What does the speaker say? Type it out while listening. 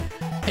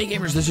Hey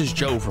gamers, this is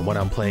Joe from What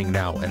I'm Playing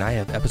Now, and I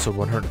have episode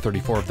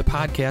 134 of the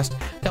podcast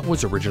that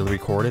was originally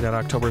recorded on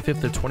October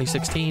 5th of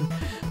 2016.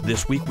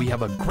 This week we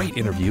have a great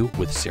interview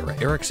with Sarah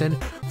Erickson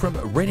from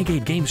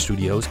Renegade Game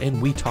Studios, and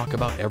we talk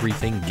about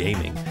everything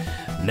gaming.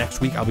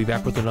 Next week I'll be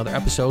back with another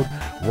episode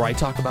where I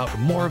talk about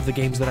more of the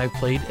games that I've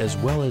played as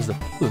well as a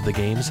few of the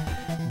games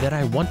that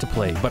I want to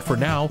play. But for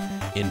now,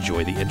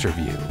 enjoy the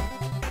interview.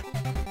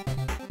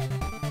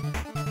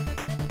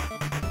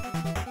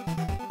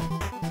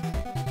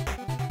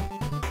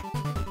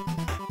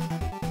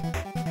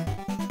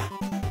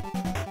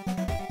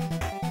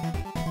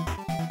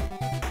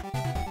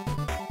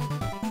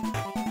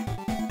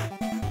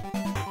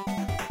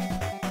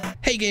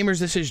 Hey gamers,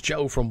 this is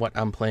Joe from What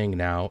I'm Playing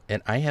Now,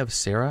 and I have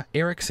Sarah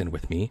Erickson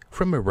with me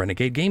from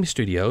Renegade Game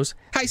Studios.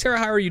 Hi Sarah,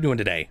 how are you doing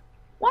today?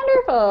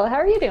 Wonderful. How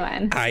are you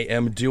doing? I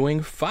am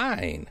doing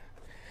fine.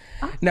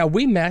 Awesome. Now,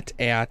 we met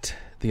at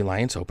the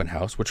Alliance Open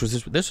House, which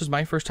was this was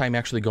my first time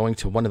actually going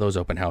to one of those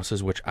open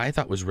houses, which I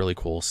thought was really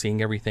cool,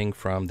 seeing everything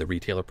from the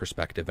retailer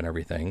perspective and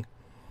everything.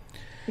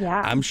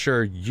 Yeah. I'm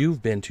sure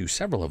you've been to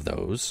several of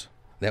those.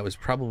 That was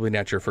probably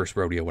not your first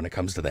rodeo when it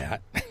comes to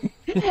that.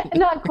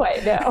 Not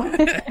quite, no.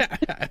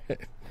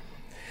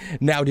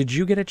 Now, did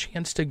you get a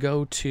chance to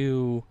go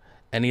to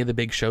any of the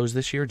big shows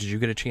this year? Did you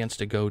get a chance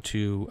to go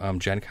to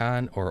Gen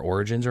Con or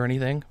Origins or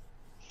anything?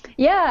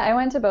 Yeah, I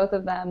went to both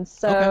of them.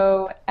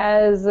 So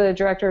as the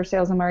director of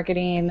sales and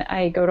marketing,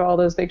 I go to all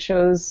those big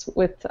shows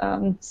with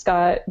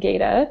Scott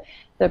Gata,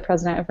 the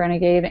president of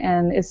Renegade,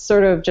 and it's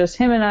sort of just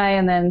him and I,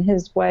 and then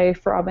his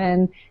wife,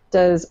 Robin,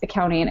 does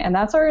accounting, and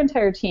that's our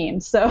entire team.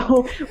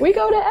 So we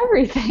go to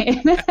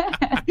everything.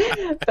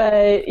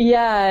 But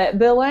yeah,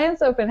 the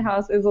Alliance Open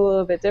House is a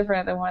little bit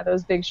different than one of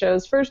those big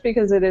shows. First,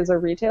 because it is a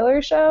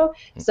retailer show,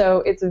 so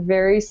it's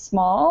very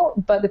small,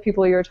 but the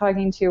people you're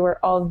talking to are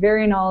all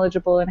very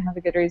knowledgeable and have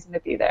a good reason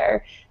to be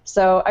there.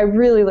 So I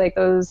really like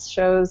those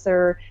shows.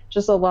 They're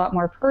just a lot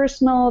more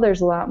personal.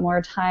 There's a lot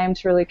more time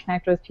to really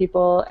connect with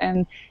people,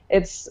 and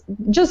it's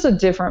just a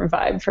different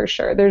vibe for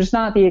sure. There's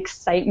not the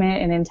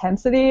excitement and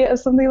intensity of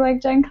something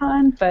like Gen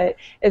Con, but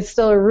it's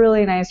still a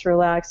really nice,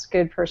 relaxed,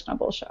 good,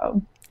 personable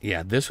show.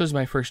 Yeah, this was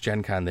my first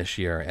Gen Con this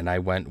year, and I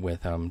went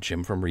with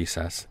Jim from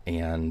Recess,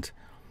 and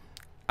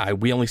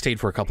we only stayed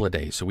for a couple of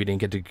days, so I didn't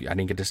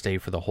get to stay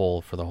for the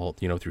whole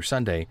through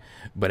Sunday.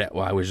 But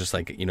I was just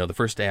like, the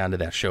first day onto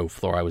that show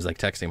floor, I was like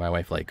texting my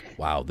wife like,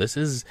 wow, this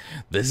is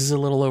a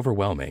little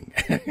overwhelming.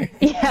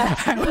 Yeah,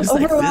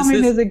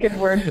 overwhelming is a good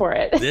word for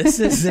it. This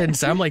is, and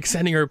so I'm like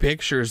sending her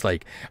pictures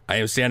like I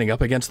am standing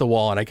up against the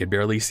wall and I could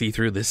barely see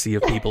through this sea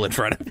of people in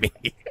front of me.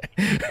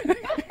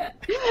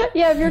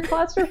 Yeah, if you're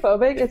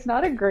claustrophobic, it's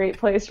not a great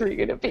place for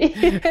you to be.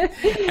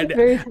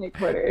 Very tight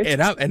quarters.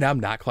 And I'm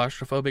not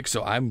claustrophobic,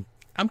 so I'm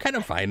kind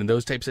of fine in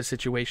those types of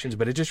situations,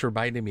 but it just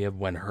reminded me of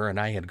when her and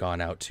I had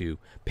gone out to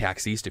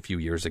PAX East a few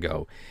years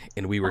ago,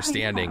 and we were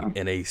standing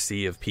in a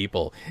sea of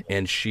people,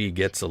 and she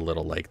gets a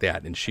little like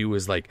that, and she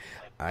was like,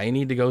 I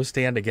need to go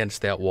stand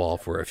against that wall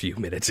for a few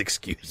minutes,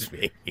 excuse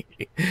me.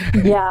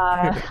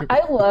 Yeah,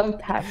 I love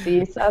PAX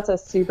East. That's a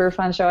super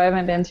fun show. I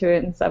haven't been to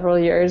it in several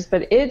years,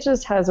 but it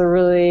just has a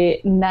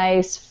really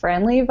nice,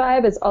 friendly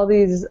vibe. It's all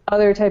these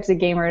other types of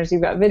gamers.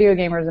 You've got video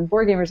gamers and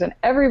board gamers, and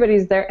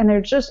everybody's there, and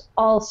they're just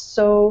all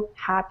so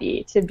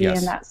happy to be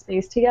in that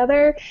space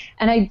together.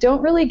 And I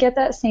don't really get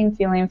that same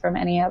feeling from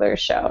any other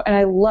show, and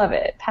I love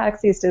it.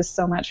 PAX East is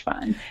so much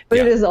fun, but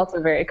it is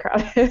also very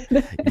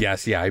crowded.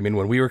 Yes, yeah. I mean,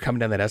 when we were coming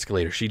down that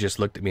escalator, she just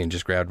looked at me and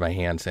just grabbed my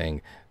hand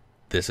saying,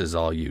 this is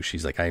all you.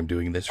 She's like, I am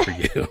doing this for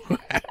you.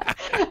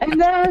 And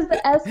then as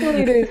the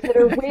escalators that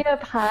are way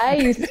up high,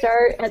 you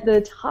start at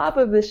the top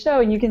of the show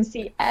and you can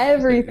see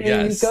everything.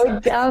 Yes. You go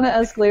down the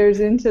escalators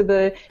into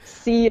the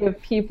sea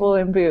of people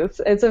and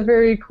booths. It's a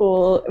very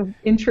cool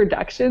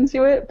introduction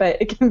to it,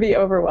 but it can be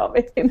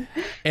overwhelming.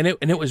 And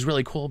it was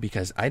really cool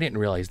because I didn't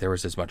realize there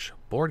was as much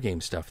board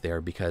game stuff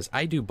there, because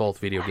I do both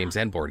video games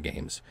and board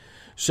games.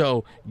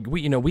 So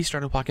we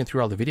started walking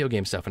through all the video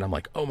game stuff, and I'm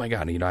like, oh my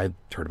God, I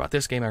heard about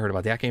this game, I heard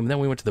about that game, and then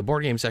we went to the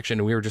board game section,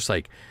 and we were just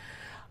like,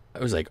 I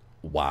was like,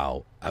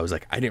 wow. I was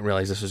like, I didn't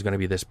realize this was going to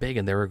be this big,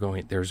 and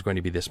there's going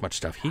to be this much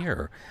stuff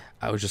here.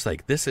 I was just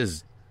like, this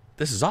is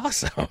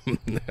awesome.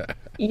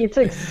 It's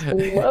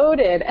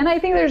exploded. And I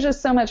think there's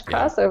just so much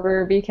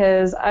crossover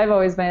because I've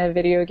always been a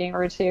video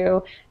gamer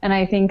too. And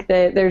I think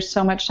that there's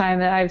so much time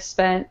that I've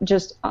spent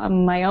just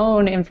on my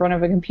own in front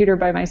of a computer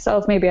by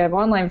myself. Maybe I have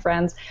online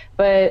friends,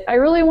 but I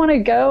really want to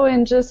go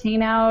and just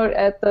hang out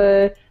at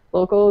the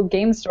local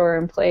game store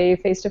and play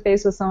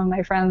face-to-face with some of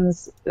my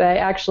friends that I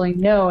actually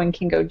know and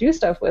can go do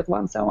stuff with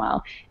once in a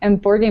while.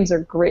 And board games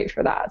are great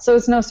for that. So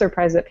it's no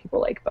surprise that people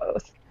like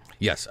both.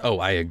 Yes. Oh,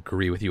 I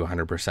agree with you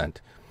 100%.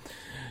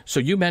 So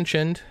you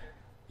mentioned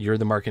you're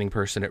the marketing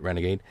person at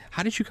Renegade.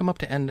 How did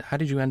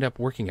you end up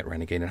working at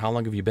Renegade, and how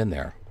long have you been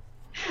there?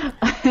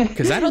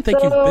 Because I don't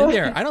think you've been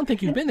there. I don't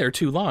think you've been there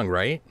too long,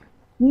 right?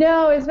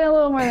 No, it's been a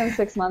little more than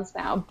 6 months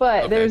now,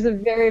 but there's a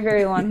very,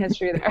 very long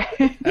history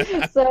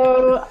there.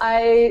 So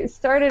I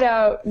started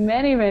out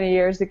many, many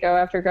years ago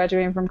after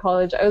graduating from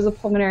college. I was a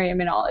pulmonary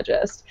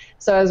immunologist,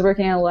 so I was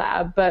working in a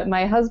lab, but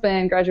my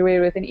husband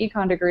graduated with an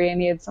econ degree and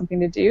needed something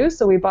to do,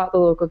 so we bought the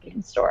local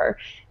game store.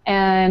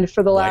 And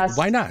for the last...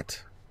 Why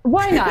not?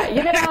 Why not?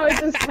 You know, it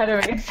just kind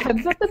of made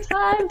sense at the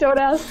time. Don't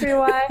ask me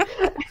why.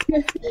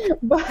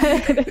 But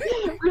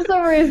for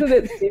some reason,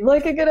 it seemed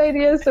like a good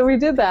idea, so we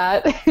did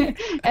that.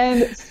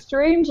 And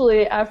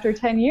strangely, after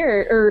 10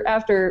 years, or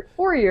after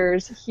 4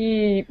 years,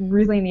 he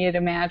really needed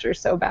a manager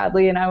so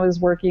badly, and I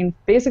was working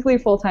basically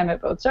full-time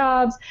at both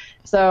jobs.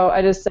 So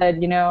I just said,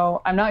 you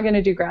know, I'm not going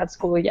to do grad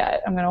school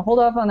yet. I'm going to hold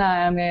off on that.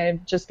 I'm going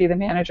to just be the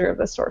manager of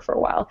the store for a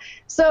while.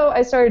 So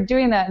I started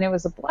doing that, and it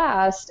was a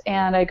blast,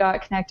 and I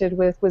got connected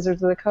with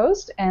Wizards of the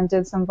Coast and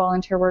did some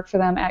volunteer work for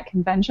them at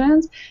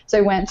conventions. So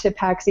I went to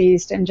PAX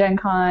East and Gen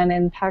Con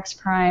and PAX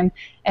Prime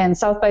and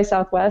South by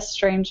Southwest,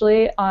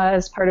 strangely,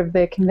 as part of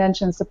the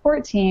convention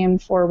support team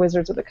for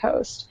Wizards of the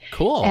Coast.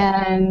 Cool.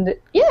 And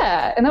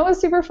yeah, and that was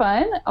super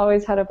fun.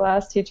 Always had a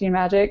blast teaching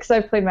Magic because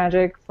I've played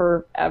Magic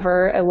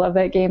forever. I love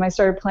that game. I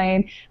started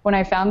playing when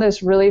I found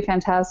this really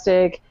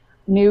fantastic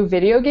new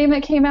video game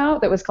that came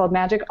out that was called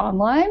Magic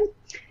Online.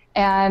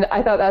 And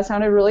I thought that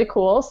sounded really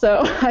cool.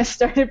 So I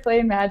started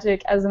playing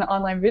Magic as an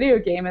online video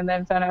game and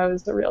then found out it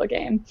was the real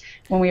game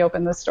when we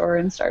opened the store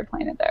and started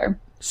playing it there.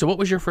 So what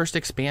was your first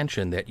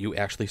expansion that you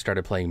actually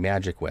started playing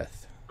Magic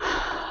with?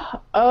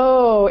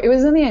 Oh, it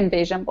was in the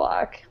Invasion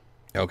block.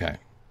 Okay.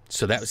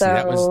 So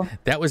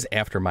that was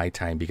after my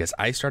time because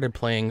I started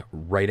playing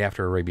right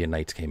after Arabian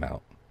Nights came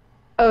out.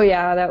 Oh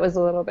yeah, that was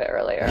a little bit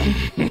earlier.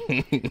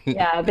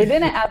 Yeah, they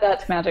didn't add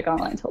that to Magic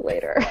Online until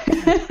later.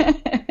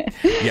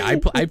 Yeah,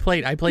 I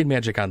played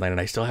Magic Online,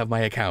 and I still have my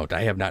account.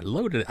 I have not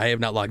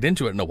logged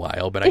into it in a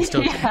while, but I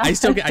still get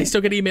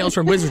emails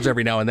from Wizards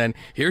every now and then.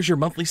 Here's your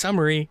monthly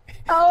summary.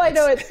 Oh, I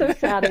know, it's so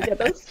sad. I get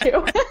those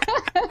too.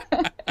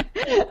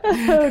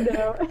 Oh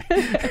no.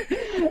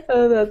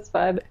 Oh, that's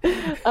fun.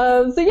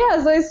 So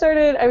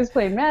I was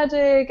playing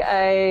Magic.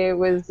 I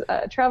was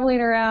traveling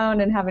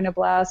around and having a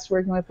blast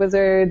working with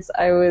Wizards.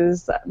 I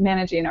was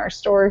managing our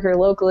store here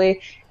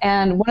locally.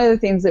 And one of the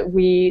things that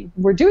we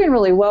were doing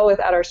really well with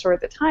at our store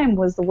at the time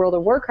was the World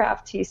of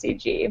Warcraft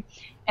TCG.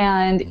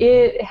 And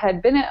it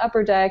had been at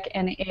Upper Deck,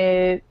 and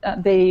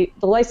the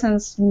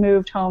license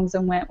moved homes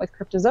and went with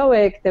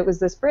Cryptozoic. That was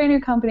this brand new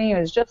company. It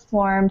was just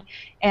formed,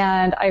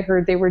 and I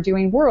heard they were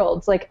doing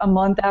Worlds like a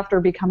month after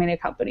becoming a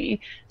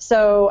company.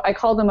 So I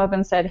called them up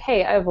and said,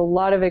 hey, I have a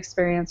lot of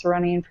experience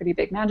running pretty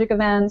big Magic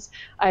events.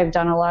 I've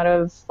done a lot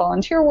of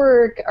volunteer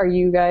work. Are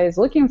you guys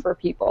looking for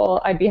people?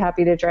 I'd be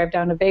happy to drive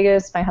down to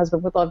Vegas. My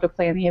husband would love to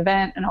play in the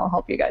event, and I'll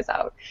help you guys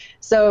out.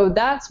 So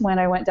that's when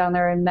I went down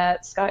there and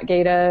met Scott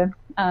Gaeta,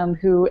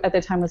 who at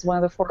the time was one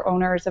of the 4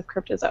 owners of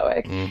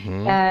Cryptozoic.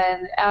 Mm-hmm.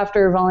 And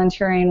after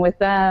volunteering with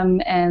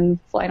them and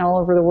flying all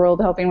over the world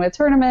helping with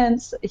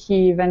tournaments,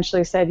 he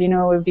eventually said, you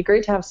know, it would be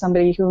great to have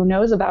somebody who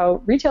knows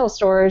about retail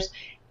stores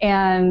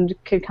and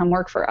could come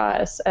work for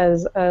us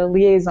as a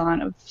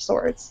liaison of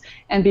sorts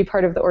and be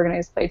part of the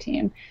organized play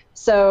team.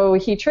 So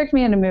he tricked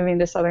me into moving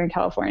to Southern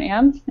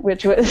California,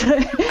 which was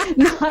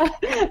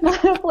not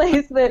a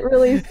place that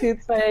really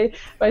suits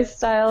my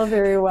style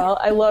very well.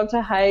 I love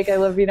to hike. I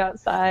love being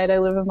outside. I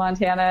live in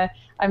Montana.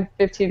 I'm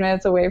 15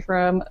 minutes away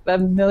from a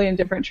million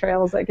different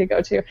trails I could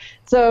go to.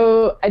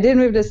 So I did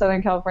move to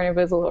Southern California,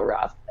 but it was a little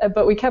rough.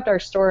 But we kept our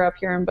store up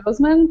here in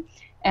Bozeman.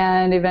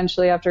 And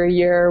eventually, after a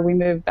year, we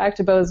moved back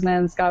to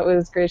Bozeman. Scott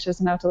was gracious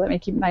enough to let me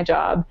keep my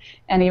job.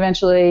 And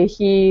eventually,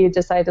 he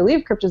decided to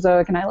leave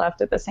Cryptozoic, and I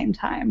left at the same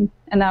time.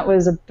 And that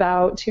was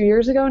about 2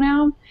 years ago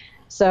now.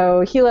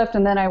 So he left,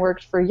 and then I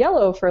worked for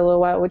Yellow for a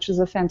little while, which was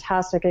a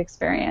fantastic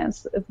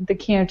experience. The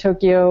King of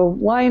Tokyo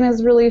line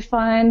is really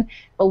fun.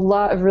 A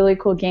lot of really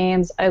cool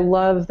games. I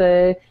love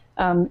the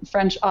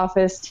French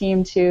office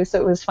team, too.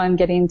 So it was fun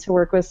getting to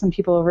work with some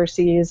people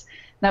overseas.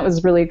 That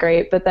was really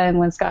great. But then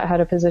when Scott had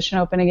a position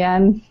open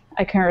again,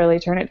 I couldn't really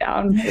turn it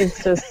down.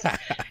 It's just,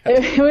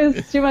 it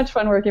was too much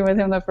fun working with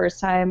him the first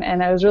time.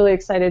 And I was really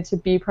excited to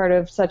be part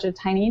of such a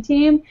tiny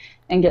team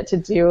and get to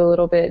do a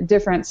little bit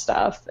different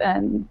stuff.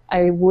 And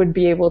I would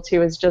be able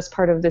to as just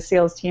part of the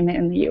sales team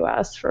in the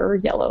U.S. for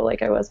Yellow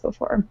like I was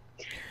before.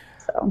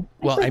 So,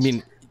 well, I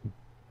mean,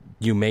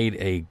 you made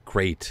a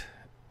great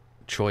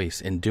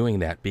choice in doing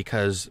that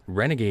because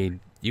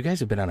Renegade, you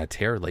guys have been on a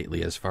tear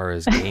lately as far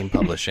as game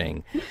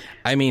publishing.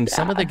 I mean,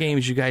 some of the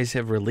games you guys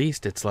have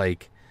released, it's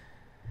like,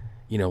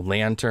 you know,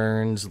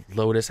 Lanterns,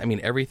 Lotus. I mean,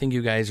 everything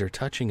you guys are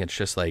touching, it's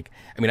just like,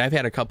 I mean, I've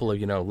had a couple of,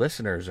 you know,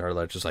 listeners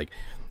are just like,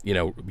 you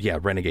know, yeah,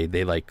 Renegade,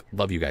 they like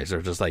love you guys.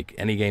 They're just like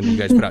any game you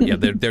guys put out. Yeah,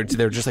 they're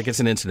just like,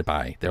 it's an instant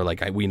buy. They're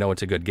like, we know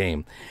it's a good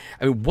game.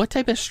 I mean, what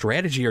type of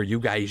strategy are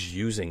you guys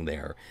using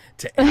there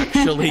to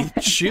actually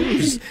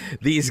choose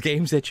these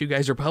games that you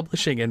guys are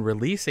publishing and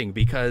releasing?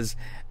 Because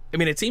I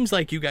mean, it seems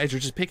like you guys are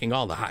just picking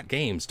all the hot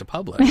games to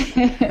publish.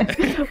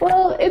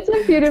 Well, it's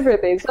a few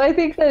different things. So I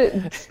think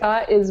that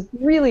Scott is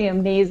really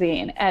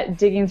amazing at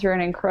digging through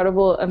an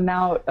incredible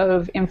amount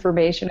of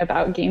information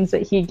about games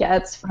that he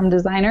gets from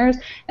designers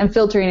and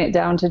filtering it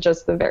down to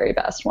just the very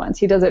best ones.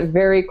 He does it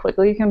very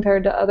quickly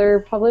compared to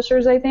other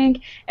publishers, I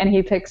think, and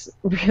he picks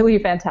really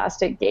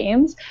fantastic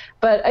games.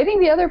 But I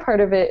think the other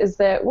part of it is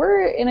that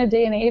we're in a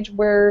day and age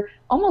where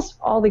almost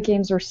all the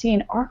games we're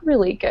seeing are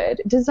really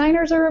good.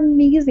 Designers are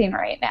amazing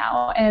right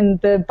now, and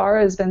the bar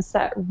has been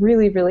set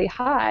really, really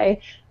high.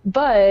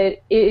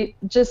 But it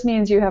just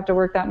means you have to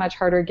work that much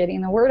harder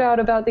getting the word out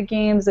about the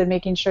games and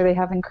making sure they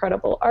have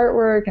incredible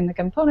artwork and the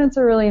components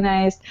are really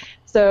nice.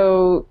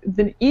 So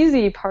the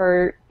easy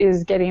part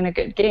is getting a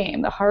good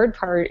game. The hard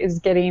part is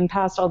getting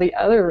past all the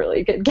other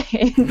really good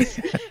games.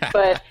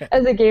 But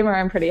as a gamer,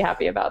 I'm pretty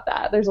happy about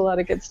that. There's a lot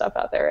of good stuff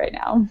out there right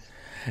now.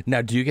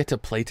 Now, do you get to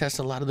play test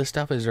a lot of this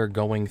stuff as they're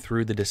going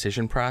through the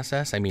decision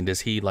process? I mean,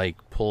 does he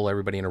like pull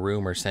everybody in a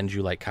room or send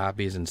you like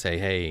copies and say,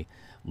 hey,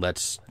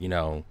 let's,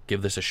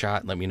 give this a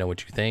shot and let me know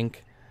what you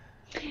think?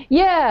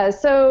 Yeah,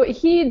 so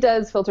he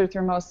does filter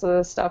through most of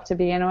the stuff to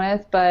begin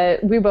with,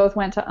 but we both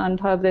went to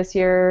Unpub this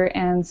year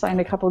and signed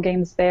a couple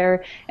games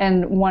there,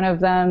 and one of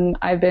them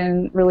I've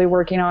been really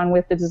working on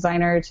with the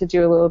designer to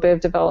do a little bit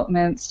of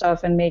development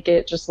stuff and make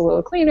it just a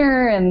little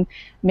cleaner and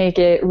make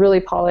it really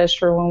polished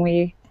for when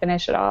we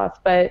finish it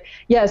off. But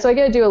yeah, so I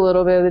get to do a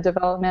little bit of the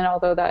development,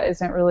 although that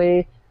isn't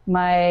really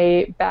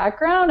my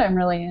background. I'm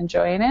really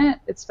enjoying it.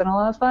 It's been a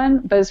lot of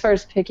fun. But as far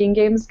as picking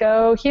games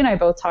go, he and I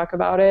both talk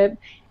about it.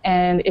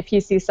 And if he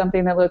sees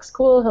something that looks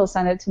cool, he'll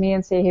send it to me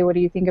and say, hey, what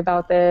do you think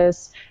about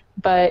this?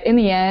 But in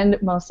the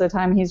end, most of the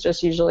time, he's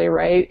just usually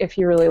right. If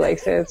he really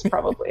likes it, it's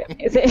probably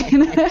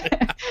amazing.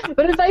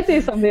 But if I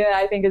see something that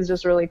I think is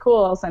just really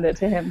cool, I'll send it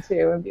to him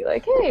too and be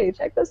like, hey,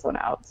 check this one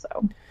out.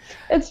 So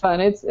it's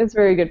fun. It's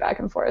very good back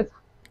and forth.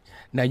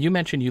 Now, you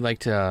mentioned you like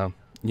to,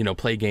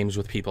 play games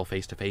with people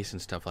face-to-face and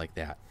stuff like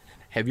that.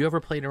 Have you ever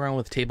played around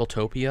with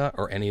Tabletopia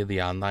or any of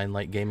the online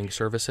like gaming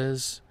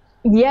services?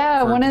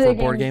 Yeah, one of the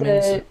board games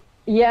gaming?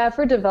 Yeah,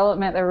 for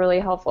development, they're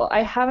really helpful.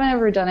 I haven't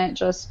ever done it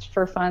just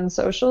for fun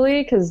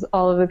socially because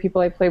all of the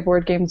people I play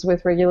board games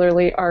with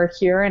regularly are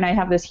here, and I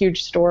have this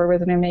huge store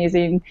with an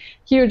amazing,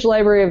 huge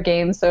library of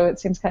games, so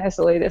it seems kind of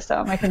silly to sit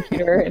on my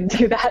computer and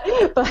do that.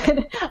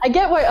 But I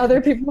get why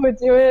other people would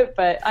do it,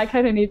 but I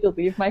kind of need to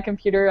leave my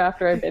computer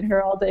after I've been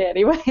here all day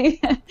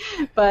anyway.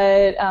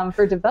 But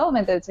for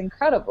development, that's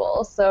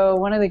incredible. So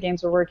one of the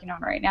games we're working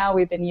on right now,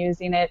 we've been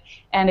using it,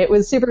 and it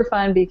was super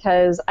fun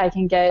because I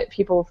can get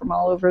people from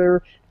all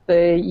over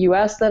the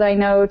US that I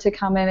know to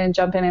come in and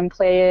jump in and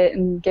play it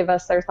and give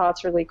us their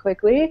thoughts really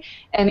quickly.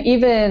 And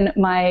even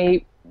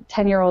my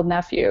 10-year-old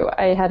nephew,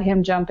 I had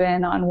him jump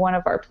in on one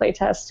of our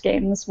playtest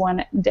games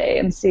one day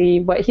and see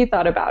what he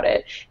thought about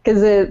it,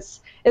 because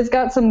it's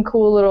got some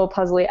cool little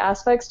puzzly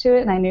aspects to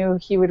it, and I knew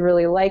he would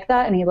really like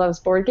that, and he loves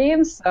board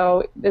games,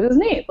 so it was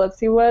neat. Let's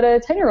see what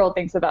a 10-year-old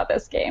thinks about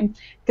this game,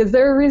 because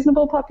they're a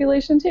reasonable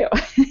population too.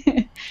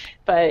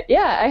 But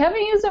yeah, I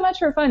haven't used it much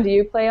for fun. Do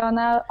you play on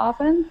that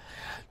often?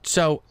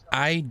 So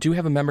I do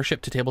have a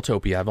membership to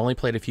Tabletopia. I've only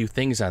played a few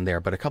things on there,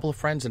 but a couple of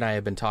friends and I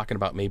have been talking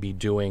about maybe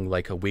doing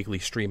like a weekly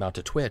stream out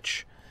to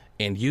Twitch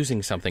and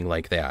using something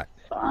like that.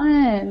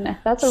 Fun.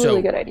 That's a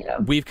really good idea.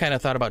 We've kind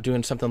of thought about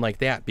doing something like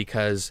that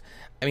because,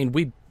 I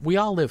mean, we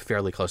all live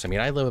fairly close. I mean,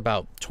 I live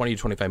about 20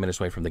 to 25 minutes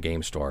away from the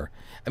game store.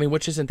 I mean,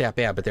 which isn't that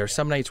bad, but there are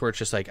some nights where it's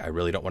just like, I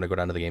really don't want to go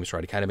down to the game store.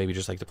 I kind of maybe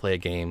just like to play a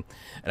game.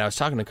 And I was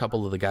talking to a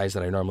couple of the guys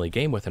that I normally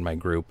game with in my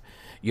group,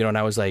 and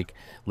I was like,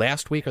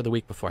 last week or the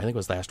week before, I think it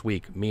was last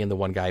week, me and the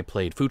one guy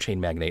played Food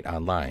Chain Magnate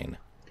online.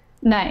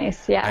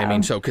 Nice, yeah. I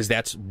mean, so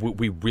because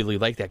we really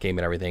like that game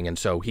and everything, and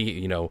so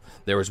he,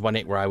 there was one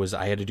night where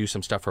I had to do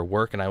some stuff for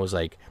work, and I was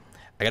like,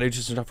 I got to do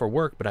some stuff for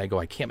work, but I go,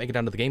 I can't make it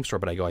down to the game store,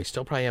 but I go, I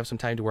still probably have some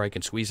time to where I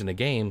can squeeze in a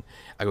game.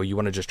 I go, you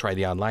want to just try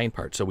the online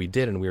part? So we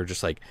did, and we were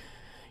just like,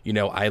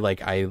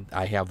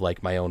 I have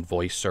like my own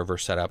voice server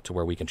set up to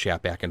where we can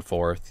chat back and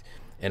forth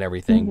and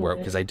everything,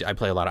 because I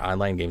play a lot of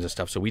online games and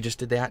stuff. So we just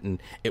did that,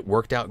 and it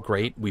worked out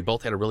great. We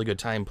both had a really good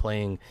time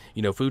playing,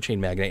 Food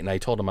Chain Magnate, and I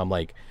told him, I'm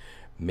like,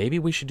 maybe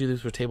we should do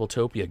this with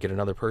Tabletopia, get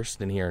another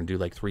person in here and do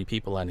like 3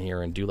 people on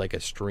here and do like a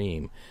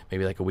stream,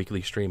 maybe like a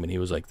weekly stream. And he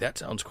was like, that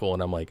sounds cool.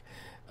 And I'm like,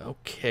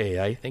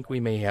 okay, I think we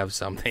may have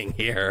something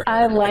here.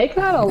 I like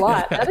that a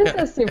lot. That is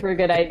a super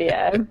good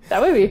idea.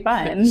 That would be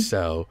fun.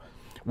 So,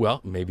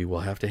 well, maybe we'll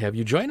have to have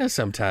you join us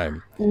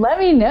sometime. Let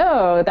me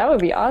know. That would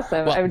be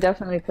awesome. Well, I would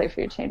definitely play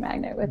Food Chain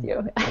Magnate with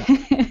you.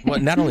 Well,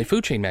 not only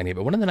Food Chain Magnate,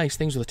 but one of the nice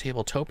things with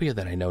Tabletopia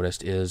that I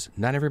noticed is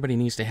not everybody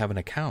needs to have an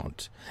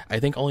account. I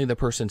think only the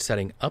person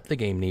setting up the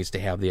game needs to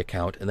have the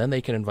account, and then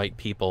they can invite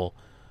people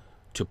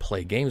to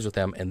play games with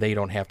them, and they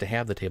don't have to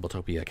have the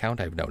Tabletopia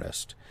account, I've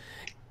noticed.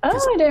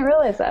 Oh, I didn't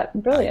realize that.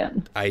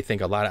 Brilliant. I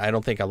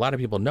don't think a lot of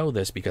people know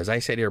this, because I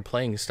sat here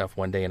playing stuff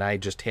one day and I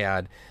just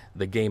had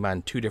the game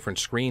on two different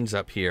screens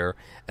up here,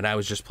 and I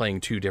was just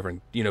playing two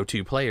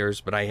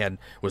players, but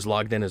was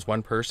logged in as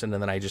one person,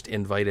 and then I just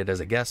invited as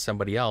a guest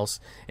somebody else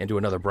into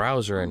another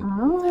browser, and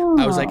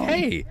I was like,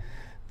 hey,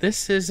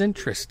 this is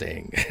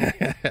interesting.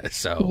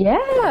 So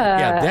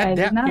I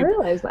did not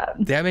realize that.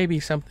 That may be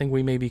something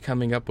we may be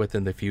coming up with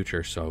in the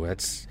future. So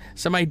that's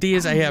some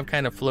ideas I have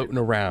kind of floating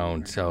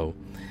around. So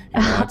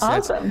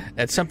awesome.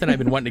 That's something I've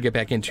been wanting to get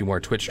back into, more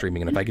Twitch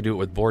streaming. And if I could do it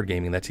with board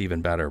gaming, that's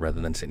even better, rather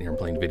than sitting here and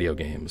playing video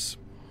games.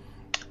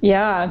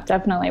 Yeah,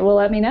 definitely. Well,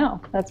 let me know.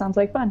 That sounds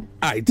like fun.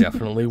 I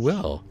definitely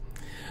will.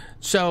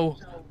 So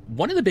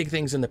one of the big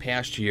things in the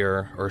past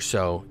year or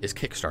so is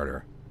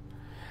Kickstarter.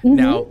 Mm-hmm.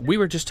 Now, we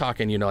were just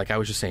talking, like I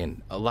was just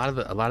saying, a lot of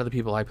the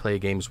people I play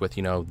games with,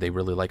 they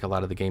really like a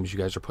lot of the games you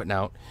guys are putting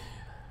out.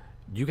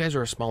 You guys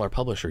are a smaller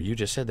publisher. You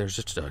just said there's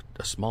just a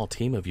small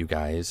team of you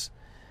guys,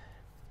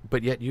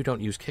 but yet you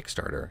don't use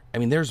Kickstarter. I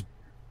mean, there's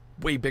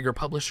way bigger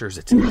publishers,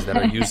 it seems, that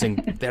are using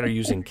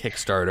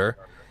Kickstarter.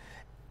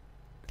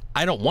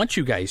 I don't want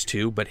you guys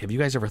to, but have you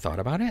guys ever thought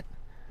about it?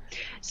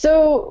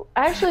 So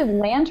actually,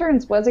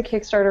 Lanterns was a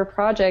Kickstarter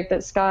project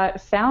that Scott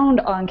found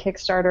on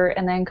Kickstarter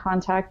and then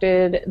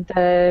contacted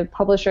the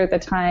publisher at the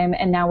time,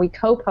 and now we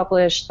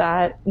co-published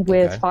that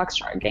with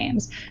Foxtrot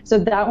Games. So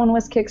that one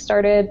was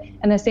kickstarted,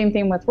 and the same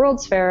thing with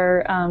World's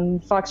Fair.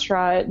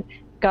 Foxtrot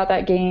got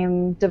that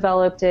game,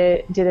 developed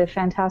it, did a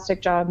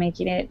fantastic job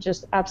making it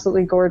just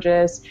absolutely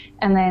gorgeous,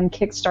 and then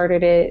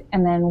kickstarted it,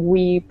 and then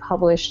we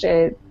published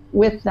it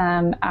with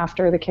them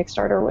after the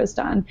Kickstarter was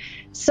done.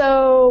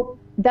 So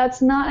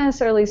that's not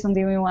necessarily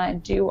something we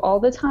want to do all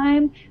the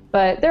time,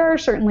 but there are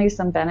certainly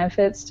some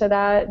benefits to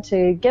that,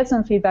 to get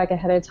some feedback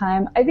ahead of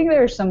time. I think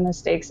there are some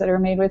mistakes that are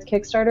made with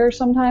Kickstarter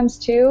sometimes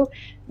too,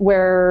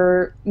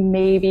 where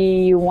maybe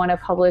you want to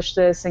publish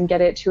this and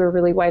get it to a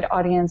really wide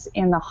audience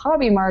in the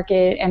hobby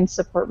market and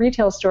support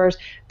retail stores,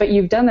 but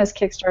you've done this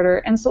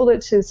Kickstarter and sold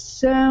it to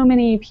so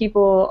many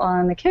people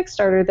on the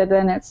Kickstarter that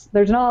then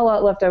there's not a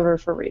lot left over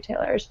for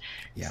retailers.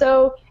 Yeah.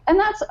 So, and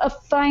that's a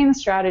fine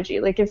strategy.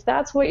 Like if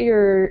that's what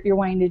you're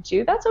wanting to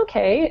do, that's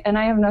okay, and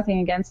I have nothing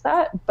against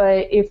that.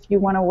 But if you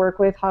want to work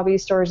with hobby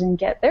stores and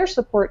get their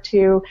support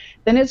too,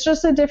 then it's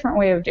just a different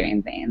way of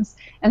doing things.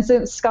 And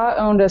since Scott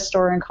owned a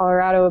store in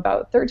Colorado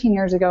about 13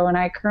 years ago, and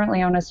I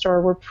currently own a store,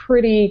 we're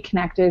pretty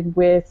connected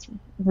with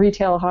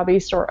retail hobby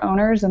store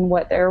owners and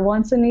what their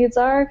wants and needs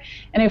are.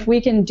 And if we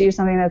can do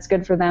something that's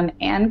good for them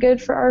and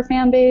good for our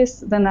fan base,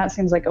 then that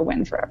seems like a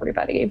win for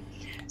everybody.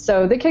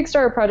 So the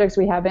Kickstarter projects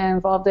we have been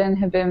involved in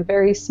have been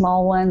very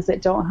small ones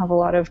that don't have a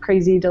lot of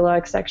crazy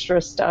deluxe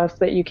extra stuff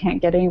that you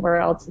can't get anywhere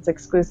else. It's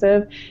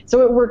exclusive.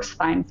 So it works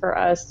fine for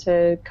us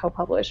to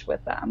co-publish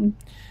with them.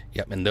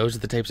 Yep, and those are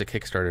the types of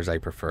Kickstarters I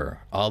prefer.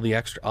 All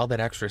that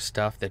extra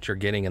stuff that you're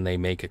getting, and they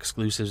make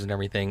exclusives and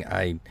everything.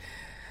 I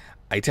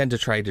tend to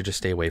try to just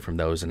stay away from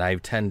those, and I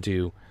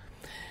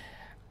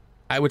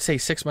would say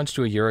 6 months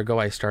to a year ago,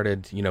 I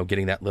started,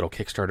 getting that little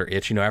Kickstarter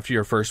itch. After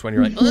your first one,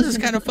 you're like, oh, this is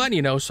kind of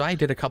fun, So I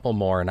did a couple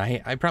more, and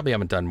I probably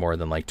haven't done more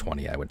than like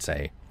 20, I would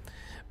say.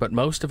 But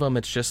most of them,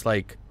 it's just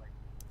like,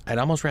 I'd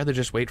almost rather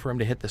just wait for them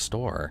to hit the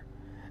store.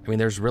 I mean,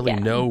 there's really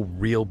no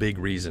real big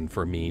reason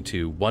for me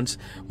to, once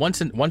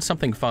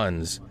something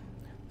funds,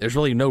 there's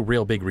really no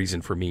real big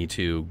reason for me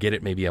to get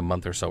it maybe a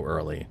month or so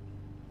early.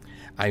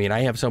 I mean,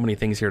 I have so many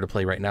things here to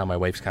play right now. My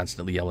wife's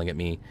constantly yelling at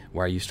me,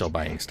 why are you still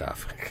buying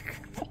stuff?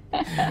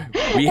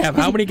 We have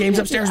how many games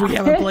upstairs we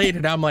haven't played?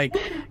 And I'm like,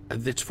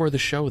 it's for the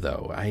show,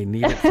 though. I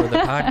need it for the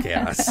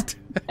podcast.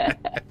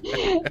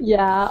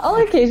 Yeah, I'll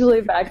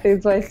occasionally back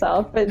things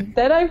myself, but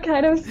then I'm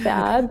kind of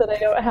sad that I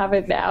don't have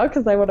it now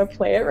because I want to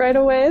play it right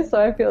away,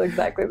 so I feel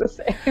exactly the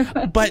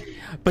same.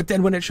 But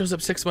then when it shows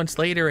up 6 months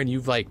later and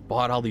you've like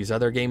bought all these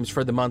other games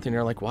for the month and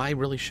you're like, well, I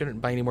really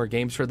shouldn't buy any more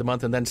games for the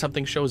month, and then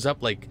something shows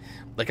up like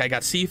I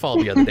got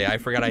Seafall the other day. I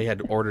forgot I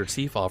had ordered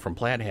Seafall from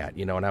Plaid Hat,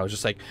 and I was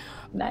just like,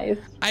 nice.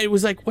 I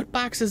was like, what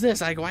box is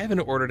this? I go, I haven't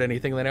ordered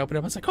anything. And then I opened it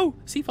up. I was like, oh,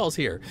 Seafall's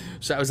here.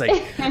 So I was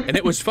like, and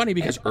it was funny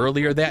because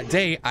earlier that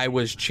day I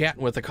was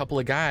chatting with a couple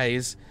of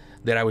guys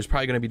that I was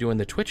probably going to be doing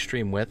the Twitch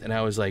stream with. And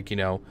I was like,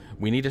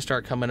 we need to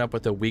start coming up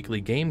with a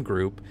weekly game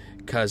group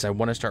because I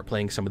want to start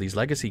playing some of these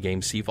legacy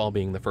games, Seafall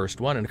being the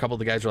first one. And a couple of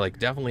the guys were like,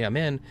 definitely, I'm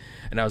in.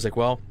 And I was like,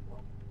 well,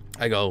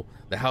 I go,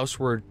 the house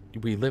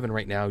we live in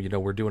right now,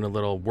 we're doing a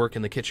little work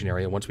in the kitchen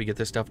area. Once we get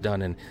this stuff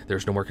done and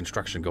there's no more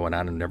construction going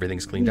on and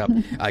everything's cleaned up,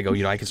 I go,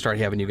 I can start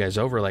having you guys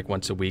over like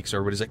once a week. So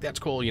everybody's like, that's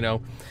cool,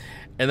 And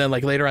then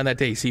like later on that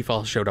day,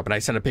 Seafall showed up and I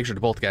sent a picture to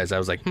both guys. I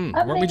was like,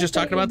 weren't we just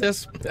talking about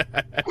this?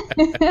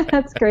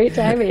 That's great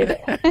timing.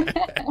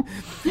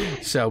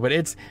 So, but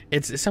it's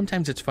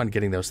sometimes it's fun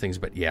getting those things.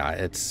 But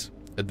yeah,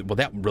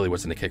 that really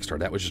wasn't a Kickstarter.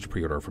 That was just a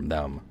pre-order from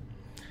them.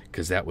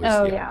 Because that was,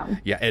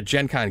 at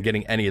Gen Con,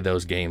 getting any of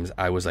those games,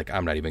 I was like,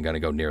 I'm not even going to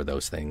go near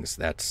those things.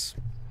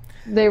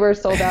 They were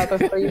sold out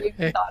before you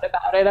even thought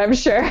about it, I'm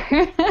sure.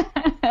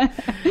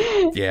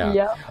 Yeah.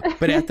 Yep.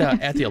 But at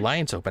the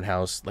Alliance Open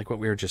House, like what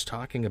we were just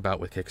talking about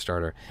with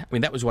Kickstarter, I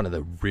mean, that was one of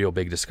the real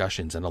big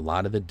discussions, and a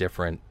lot of the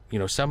different,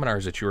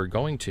 seminars that you were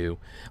going to,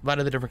 a lot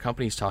of the different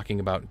companies talking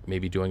about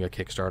maybe doing a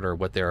Kickstarter,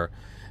 what their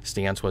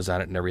stance was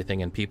on it and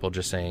everything, and people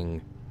just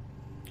saying,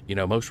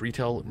 most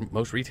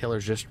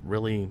retailers just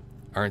really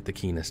aren't the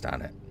keenest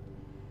on it.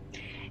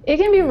 It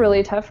can be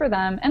really tough for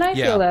them. And I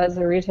feel that as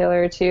a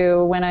retailer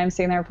too, when I'm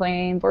sitting there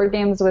playing board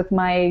games with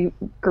my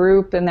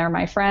group and they're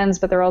my friends,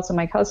 but they're also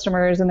my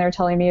customers, and they're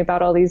telling me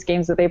about all these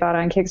games that they bought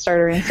on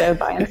Kickstarter instead of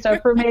buying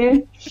stuff for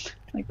me.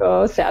 Like,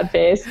 oh, sad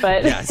face.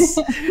 But yes.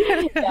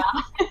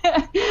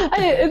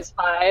 It's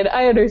fine.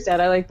 I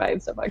understand. I like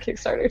buying stuff on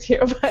Kickstarter too.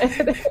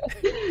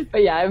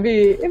 But yeah,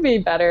 it'd be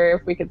better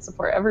if we could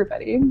support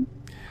everybody.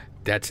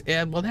 That's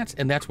what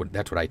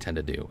I tend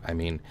to do. I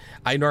mean,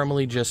 I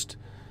normally just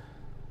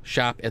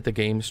shop at the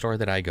game store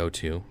that I go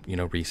to,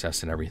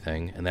 Recess and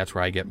everything, and that's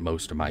where I get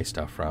most of my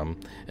stuff from.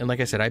 And like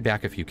I said, I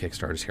back a few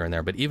Kickstarters here and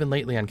there, but even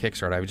lately on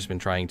Kickstarter, I've just been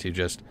trying to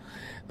just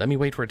let me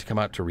wait for it to come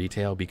out to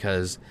retail,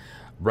 because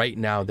right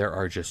now there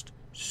are just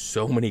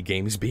so many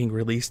games being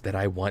released that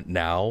I want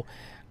now.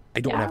 I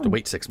don't have to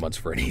wait 6 months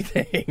for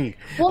anything.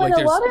 Well, and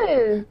a lot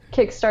of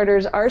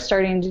Kickstarters are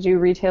starting to do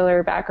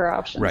retailer backer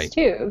options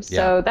too.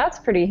 So that's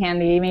pretty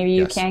handy. Maybe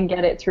you can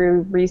get it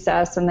through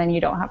Recess, and then you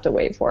don't have to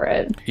wait for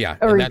it. Yeah,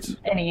 or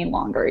any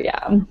longer.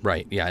 Yeah.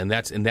 Right. Yeah, and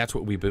that's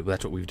what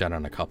we've done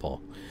on a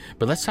couple.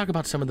 But let's talk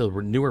about some of the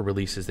newer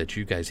releases that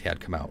you guys had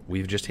come out.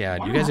 You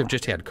guys have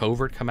just had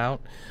Covert come out.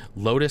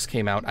 Lotus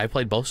came out. I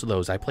played both of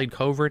those. I played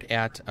Covert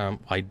at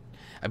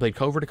I played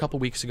Covert a couple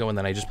weeks ago, and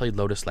then I just played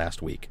Lotus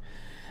last week.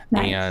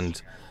 Nice. And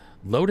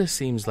Lotus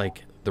seems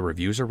like the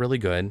reviews are really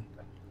good.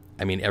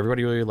 I mean,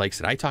 everybody really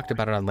likes it. I talked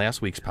about it on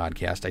last week's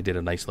podcast. I did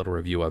a nice little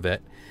review of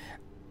it.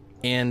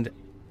 And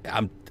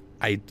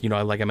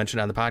like I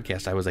mentioned on the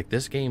podcast, I was like,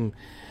 this game,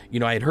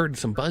 I had heard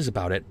some buzz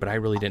about it, but I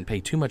really didn't pay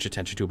too much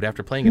attention to it. But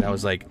after playing it, I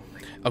was like,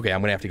 okay, I'm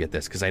going to have to get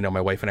this, because I know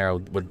my wife and I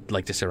would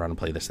like to sit around and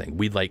play this thing.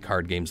 We like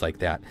card games like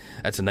that.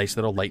 That's a nice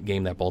little light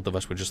game that both of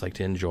us would just like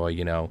to enjoy,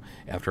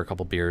 after a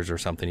couple beers or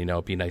something,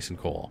 it'd be nice and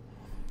cool.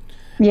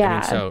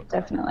 Yeah,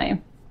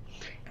 definitely.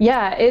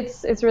 Yeah,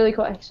 it's really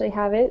cool. I actually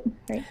have it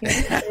right here.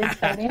 Very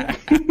exciting.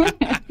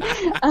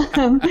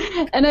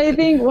 And I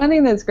think one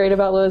thing that's great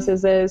about Lotus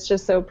is that it's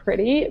just so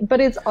pretty, but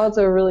it's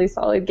also a really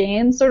solid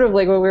game. Sort of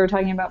like what we were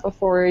talking about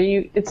before.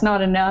 It's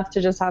not enough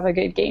to just have a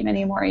good game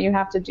anymore. You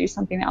have to do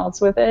something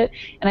else with it.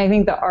 And I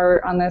think the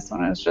art on this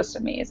one is just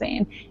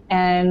amazing.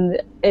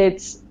 And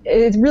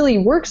it really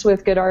works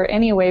with good art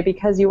anyway,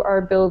 because you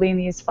are building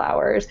these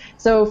flowers.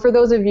 So for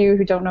those of you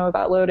who don't know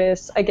about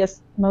Lotus, I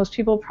guess most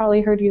people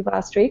probably heard you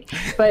last week,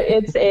 but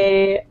it's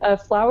a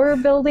flower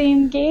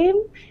building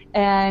game,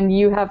 and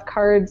you have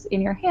cards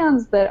in your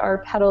hands that are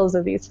petals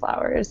of these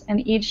flowers.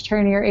 And each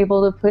turn you're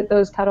able to put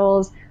those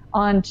petals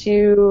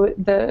onto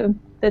the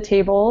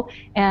table,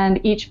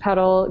 and each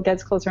petal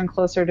gets closer and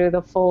closer to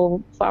the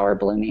full flower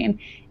blooming.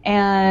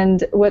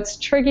 And what's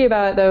tricky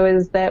about it, though,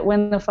 is that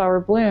when the flower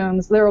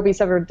blooms, there will be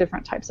several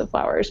different types of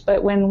flowers.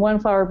 But when one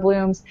flower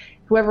blooms,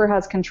 whoever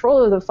has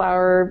control of the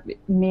flower,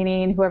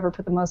 meaning whoever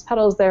put the most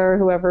petals there,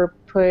 whoever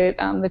put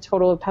the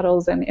total of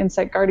petals and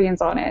insect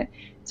guardians on it,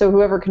 so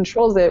whoever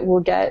controls it will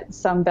get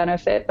some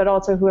benefit, but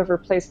also whoever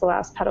placed the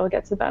last petal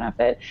gets a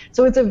benefit.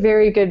 So it's a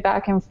very good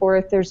back and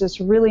forth. There's this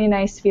really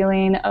nice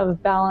feeling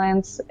of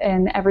balance,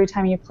 and every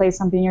time you play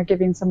something, you're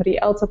giving somebody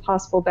else a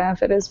possible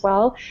benefit as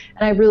well.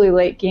 And I really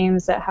like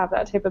games that have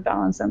that type of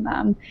balance in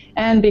them.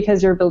 And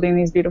because you're building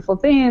these beautiful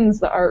things,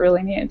 the art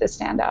really needed to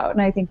stand out.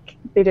 And I think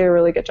they did a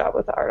really good job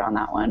with the art on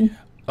that one.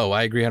 Oh,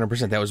 I agree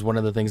 100%. That was one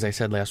of the things I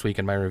said last week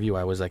in my review.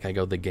 I was like,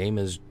 the game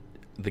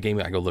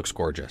looks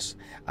gorgeous.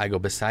 I go,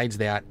 besides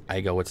that,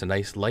 it's a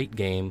nice light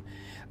game.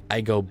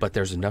 But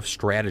there's enough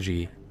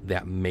strategy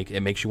that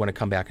makes you want to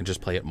come back and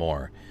just play it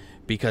more,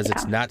 because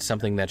it's not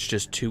something that's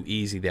just too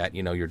easy that,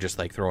 you're just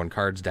like throwing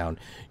cards down.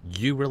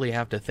 You really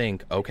have to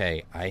think,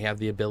 okay, I have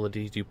the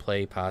ability to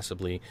play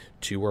possibly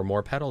 2 or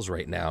more petals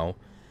right now.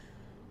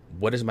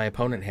 What does my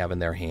opponent have in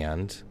their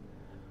hand?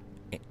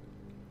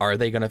 Are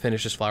they going to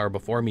finish this flower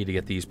before me to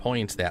get these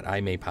points that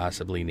I may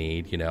possibly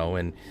need,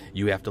 and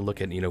you have to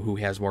look at, who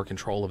has more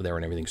control over there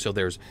and everything. So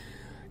there's,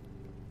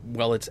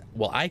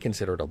 I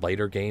consider it a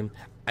lighter game.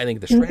 I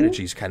think the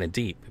strategy is kind of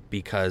deep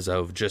because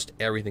of just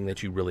everything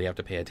that you really have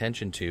to pay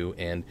attention to.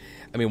 And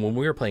I mean, when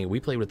we were playing,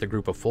 we played with a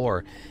group of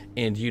 4,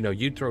 and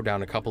you'd throw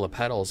down a couple of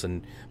petals,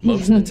 and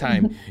most of the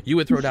time you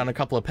would throw down a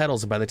couple of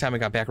petals, and by the time it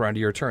got back around to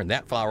your turn,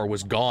 that flower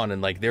was gone,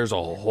 and like there's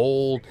a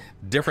whole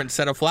different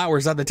set of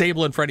flowers on the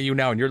table in front of you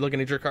now, and you're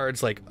looking at your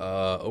cards like,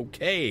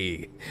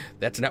 okay,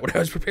 that's not what I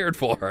was prepared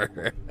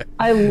for.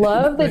 I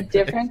love the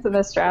difference in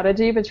the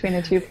strategy between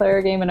a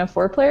 2-player game and a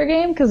 4-player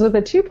game, because with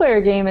a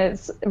 2-player game,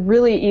 it's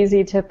really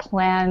easy to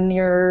plan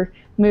your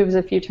moves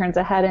a few turns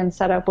ahead and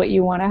set up what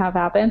you want to have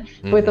happen.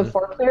 Mm-hmm. With a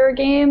 4-player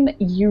game,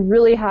 you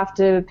really have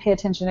to pay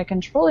attention to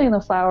controlling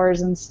the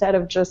flowers instead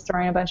of just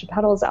throwing a bunch of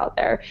petals out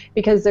there,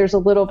 because there's a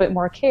little bit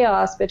more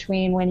chaos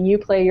between when you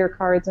play your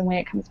cards and when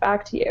it comes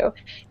back to you.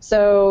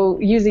 So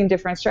using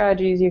different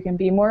strategies, you can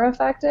be more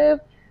effective,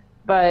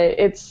 but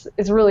it's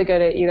really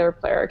good at either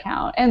player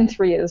account, and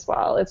 3 as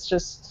well.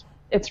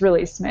 It's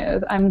really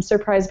smooth. I'm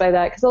surprised by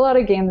that, because a lot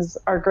of games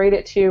are great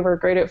at 2 or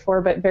great at 4,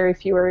 but very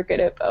few are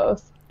good at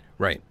both.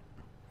 Right.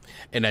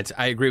 And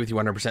I agree with you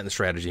 100% in the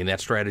strategy. And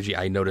that strategy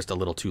I noticed a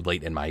little too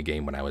late in my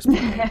game when I was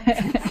playing.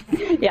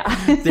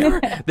 Yeah.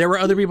 there were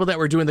other people that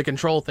were doing the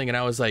control thing, and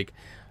I was like,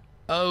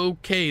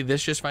 okay,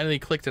 this just finally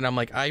clicked. And I'm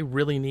like, I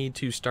really need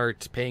to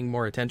start paying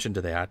more attention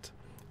to that.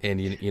 And,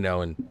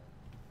 and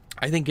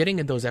I think getting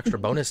in those extra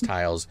bonus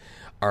tiles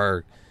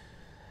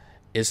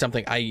is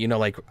something I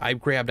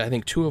grabbed, I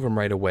think 2 of them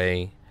right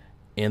away,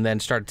 and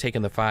then started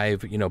taking the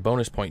 5,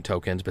 bonus point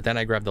tokens. But then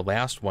I grabbed the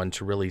last one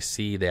to really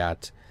see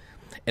that.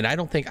 And I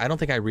don't think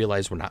I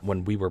realized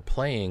when we were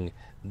playing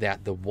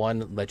that the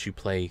one lets you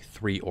play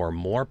 3 or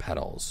more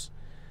petals.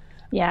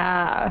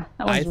 Yeah,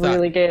 that was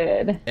really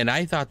good. And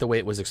I thought the way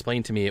it was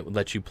explained to me, it would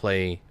let you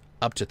play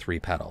up to 3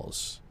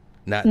 petals,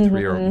 not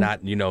 3 or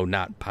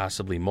not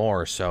possibly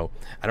more. So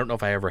I don't know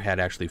if I ever had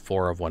actually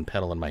 4 of one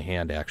petal in my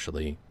hand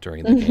actually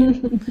during the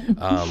game.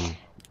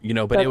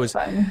 But That's it was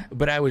fun.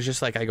 But I was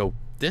just like, okay,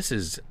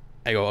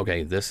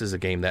 this is a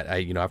game that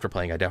after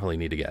playing, I definitely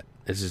need to get.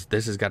 This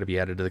has got to be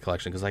added to the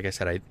collection, because like I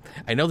said,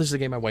 I know this is a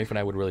game my wife and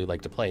I would really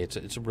like to play.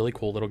 It's a really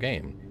cool little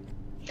game.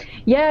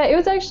 Yeah, it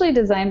was actually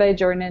designed by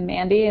Jordan and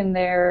Mandy, and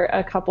they're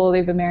a couple.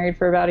 They've been married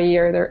for about a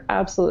year. They're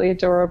absolutely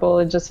adorable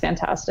and just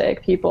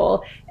fantastic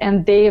people.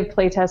 And they have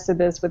play tested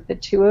this with the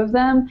 2 of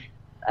them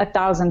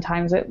 1,000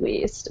 times at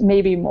least,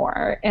 maybe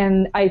more.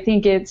 And I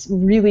think it's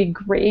really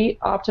great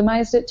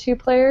optimized at 2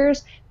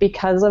 players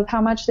because of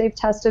how much they've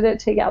tested it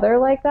together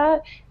like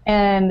that.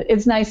 And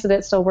it's nice that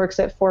it still works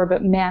at 4,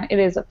 but man, it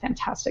is a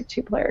fantastic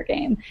 2-player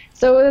game.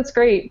 So it's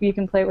great. You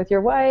can play it with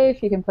your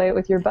wife, you can play it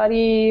with your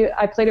buddy.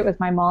 I played it with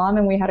my mom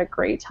and we had a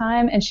great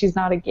time, and she's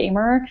not a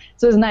gamer.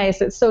 So it's nice.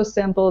 It's so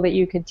simple that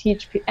you could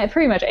teach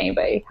pretty much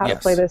anybody how to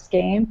play this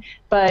game.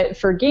 But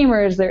for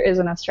gamers, there is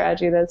enough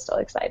strategy that's still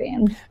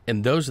exciting.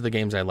 And those are the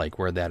games I like,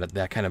 where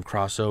that kind of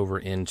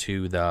crossover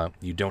into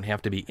you don't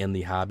have to be in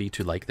the hobby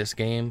to like this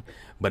game.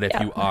 But if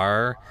you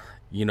are,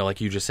 like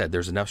you just said,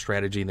 there's enough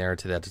strategy in there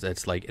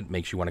that's like it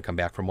makes you want to come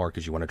back for more,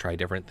 because you want to try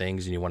different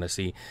things and you want to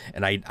see.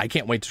 And I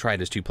can't wait to try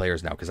it as 2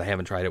 players now, because I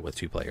haven't tried it with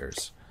 2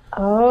 players.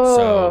 Oh,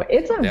 so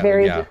it's a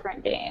very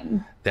different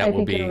game. I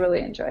think you'll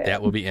really enjoy it.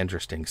 That will be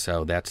interesting.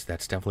 So that's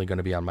definitely going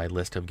to be on my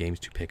list of games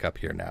to pick up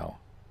here now.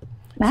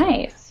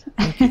 Nice.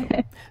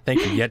 So,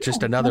 thank you. Yet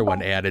just another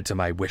one added to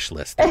my wish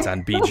list that's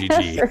on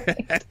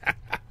BGG.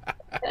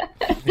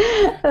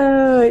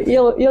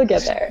 You'll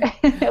get there.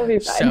 It'll be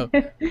fine. So,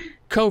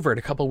 Covert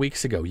a couple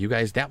weeks ago, you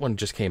guys, that one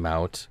just came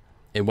out,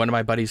 and one of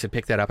my buddies had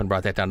picked that up and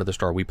brought that down to the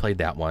store. We played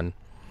that one,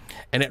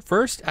 and at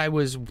first he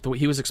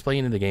was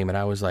explaining the game, and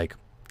I was like,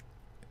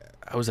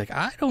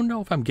 I don't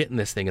know if I'm getting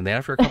this thing. And then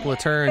after a couple of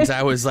turns,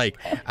 I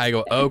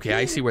go, okay,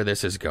 I see where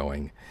this is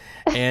going.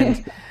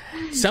 And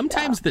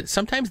sometimes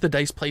the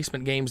dice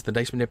placement games, the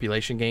dice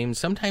manipulation games,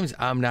 sometimes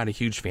I'm not a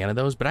huge fan of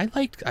those, but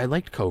I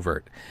liked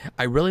Covert.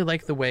 I really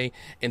liked the way,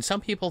 and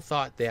some people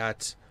thought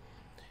that,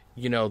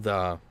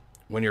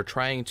 when you're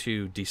trying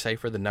to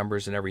decipher the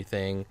numbers and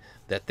everything,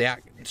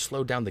 that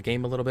slowed down the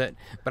game a little bit.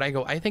 But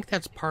I think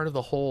that's part of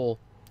the whole,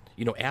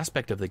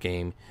 aspect of the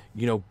game,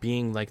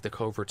 being like the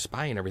covert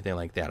spy and everything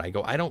like that.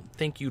 I don't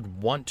think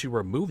you'd want to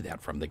remove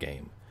that from the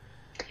game.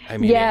 I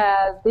mean,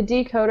 the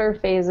decoder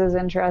phase is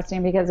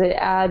interesting because it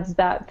adds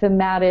that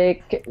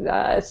thematic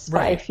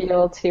spy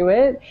feel to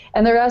it.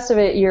 And the rest of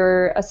it,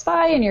 you're a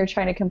spy and you're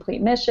trying to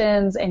complete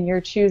missions and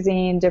you're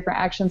choosing different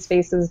action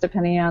spaces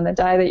depending on the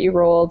die that you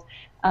rolled.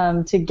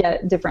 To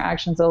get different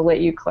actions that'll let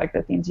you collect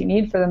the things you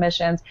need for the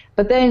missions.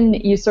 But then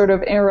you sort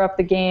of interrupt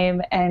the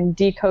game and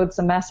decode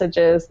some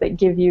messages that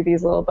give you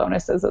these little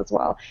bonuses as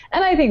well.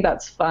 And I think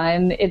that's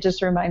fun. It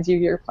just reminds you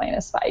you're playing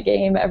a spy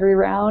game every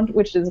round,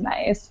 which is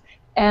nice.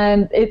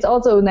 And it's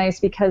also nice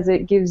because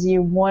it gives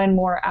you one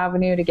more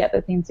avenue to get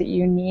the things that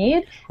you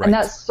need. Right. And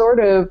that's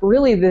sort of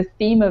really the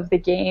theme of the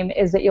game,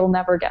 is that you'll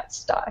never get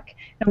stuck.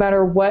 No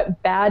matter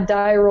what bad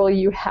die roll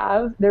you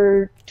have, there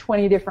are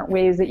 20 different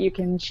ways that you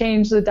can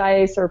change the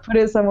dice or put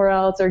it somewhere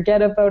else or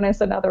get a bonus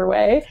another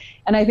way.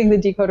 And I think the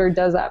decoder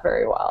does that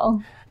very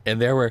well. And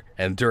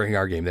during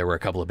our game, there were a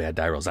couple of bad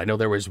die rolls. I know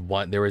there was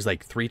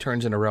like 3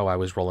 turns in a row I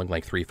was rolling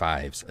like 3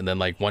 5s. And then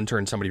like one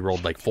turn somebody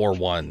rolled like 4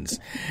 1s.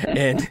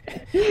 And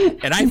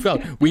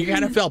we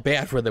kind of felt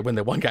bad for when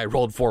the one guy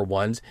rolled 4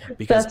 1s.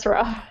 Because, that's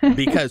rough.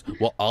 Because,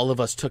 all of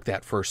us took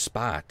that first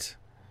spot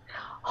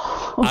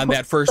on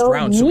that first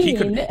round. So he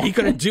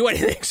couldn't do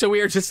anything. So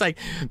we were just like,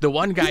 the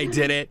one guy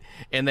did it.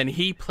 And then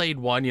he played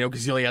one,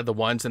 because he only had the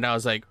ones. And I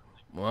was like,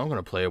 well, I'm going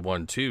to play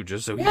one too,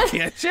 just so he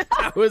can't.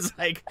 I was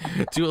like,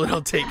 do a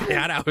little take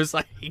that. I was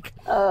like,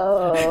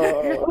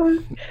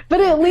 oh.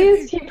 But at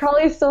least he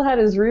probably still had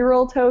his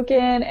reroll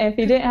token. And if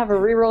he didn't have a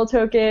reroll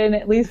token,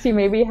 at least he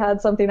maybe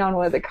had something on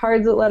one of the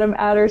cards that let him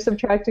add or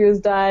subtract to his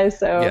die.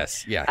 So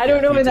yes, yeah. I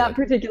don't know in that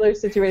particular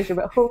situation,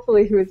 but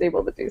hopefully he was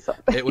able to do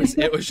something. It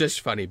was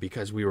just funny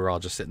because we were all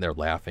just sitting there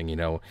laughing,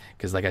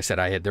 because like I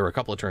said, there were a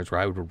couple of turns where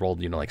I would have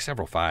rolled, like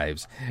several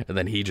fives, and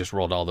then he just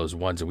rolled all those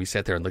ones, and we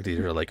sat there and looked at each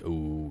other like,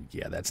 ooh,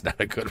 yeah, that's not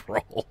a good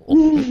roll.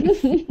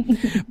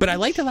 But I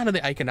liked a lot of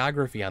the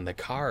iconography on the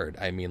card.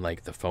 I mean,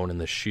 like the phone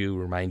and the shoe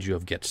reminds you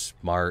of Get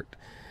Smart,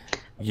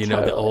 totally.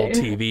 The old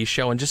TV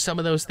show, and just some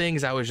of those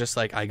things. I was just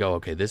like,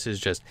 okay, this is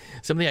just,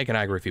 some of the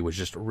iconography was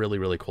just really,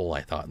 really cool,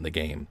 I thought, in the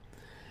game.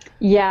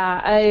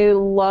 Yeah, I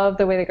love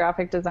the way the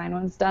graphic design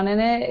was done in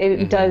it.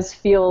 It does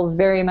feel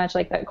very much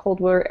like that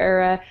Cold War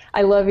era.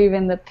 I love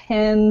even the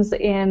pins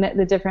in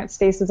the different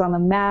spaces on the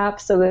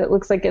map, so that it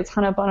looks like it's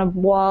hung up on a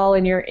wall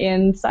and you're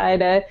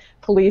inside a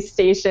police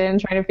station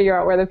trying to figure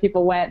out where the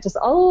people went. Just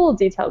all the little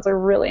details are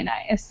really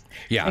nice.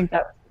 Yeah. I think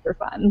that was super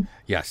fun.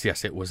 Yes,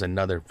 it was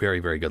another very,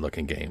 very good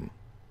looking game.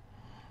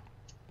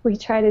 We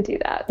try to do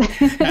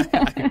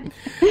that.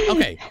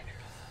 Okay,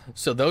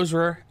 so those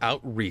were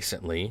out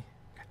recently.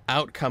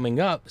 Out coming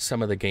up,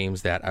 some of the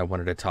games that I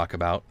wanted to talk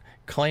about.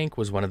 Clank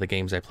was one of the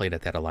games I played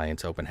at that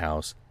Alliance open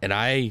house, and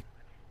I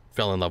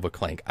fell in love with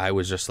Clank. I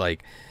was just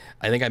like,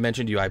 I think I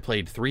mentioned to you, I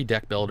played 3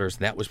 deck builders,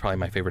 and that was probably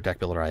my favorite deck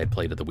builder I had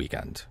played at the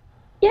weekend.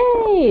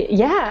 Yay!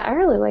 Yeah, I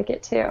really like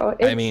it too.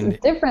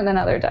 It's different than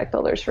other deck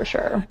builders for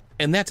sure.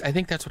 And I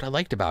think that's what I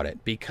liked about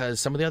it, because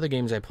some of the other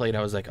games I played,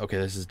 I was like, okay,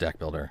 this is deck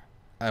builder.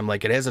 I'm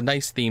like, it has a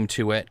nice theme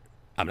to it.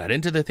 I'm not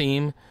into the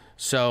theme,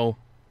 so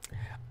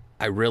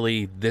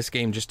this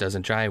game just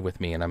doesn't jive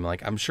with me. And I'm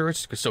like, I'm sure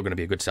it's still going to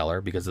be a good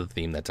seller because of the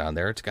theme that's on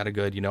there. It's got a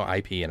good,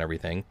 IP and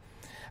everything.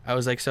 I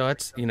was like, so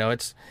it's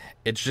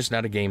just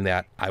not a game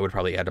that I would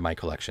probably add to my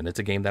collection. It's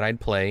a game that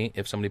I'd play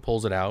if somebody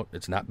pulls it out.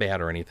 It's not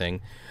bad or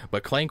anything.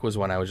 But Clank was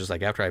one I was just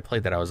like, after I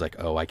played that, I was like,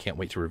 oh, I can't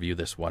wait to review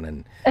this one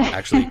and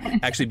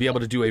actually be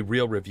able to do a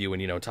real review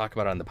and, talk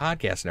about it on the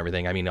podcast and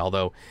everything. I mean,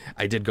 although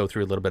I did go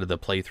through a little bit of the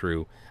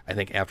playthrough, I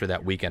think after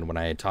that weekend when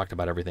I had talked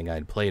about everything I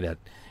had played at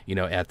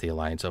the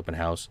Alliance open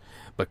house.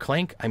 But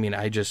Clank, I mean,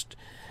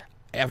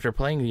 after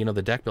playing,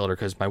 the deck builder,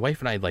 because my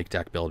wife and I like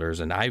deck builders,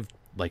 and I've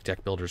liked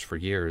deck builders for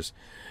years,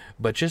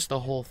 but just the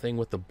whole thing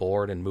with the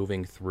board and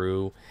moving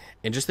through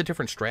and just the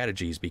different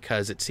strategies,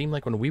 because it seemed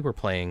like when we were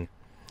playing,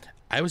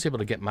 I was able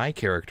to get my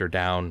character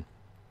down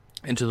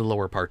into the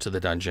lower parts of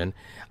the dungeon.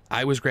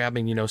 I was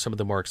grabbing, some of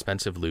the more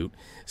expensive loot.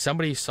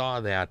 Somebody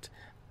saw that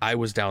I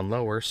was down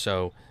lower,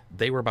 so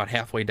they were about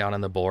halfway down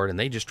on the board, and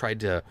they just tried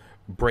to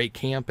break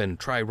camp and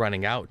try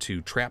running out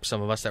to trap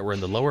some of us that were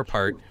in the lower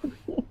part.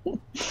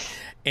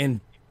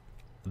 And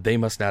they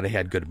must not have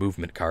had good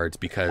movement cards,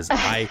 because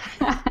I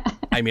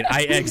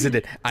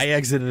exited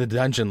the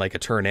dungeon like a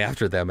turn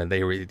after them, and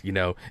they were,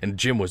 and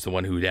Jim was the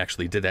one who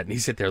actually did that, and he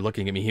sit there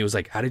looking at me. He was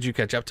like, how did you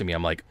catch up to me?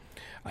 I'm like,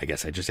 I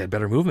guess I just had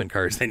better movement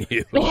cards than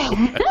you.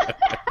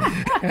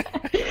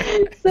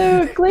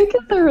 So Clank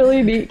is a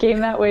really neat game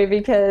that way,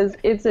 because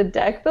it's a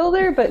deck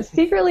builder, but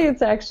secretly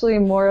it's actually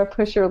more a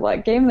push your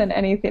luck game than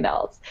anything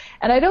else.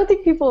 And I don't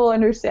think people will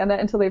understand that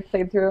until they've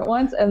played through it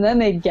once, and then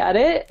they get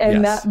it.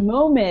 And Yes. that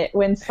moment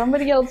when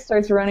somebody else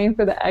starts running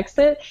for the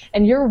exit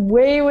and you're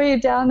way, way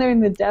down there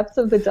in the depths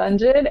of the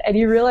dungeon and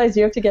you realize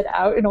you have to get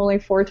out in only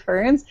 4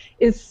 turns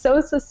is so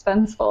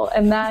suspenseful.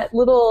 And that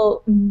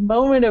little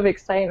moment of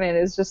excitement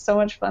is just so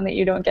much fun that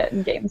you don't get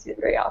in games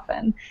very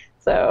often.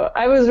 So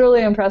I was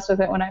really impressed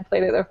with it when I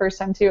played it the first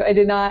time too. I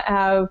did not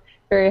have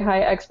very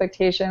high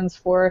expectations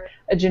for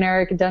a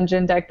generic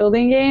dungeon deck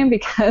building game,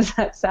 because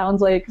that sounds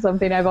like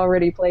something I've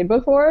already played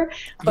before.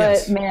 But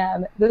Yes.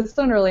 man, this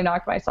one really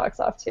knocked my socks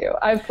off too.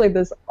 I've played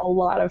this a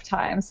lot of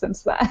times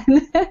since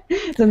then.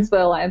 Since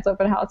the Alliance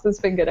Open House, it's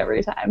been good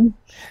every time.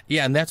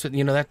 Yeah, and that's what,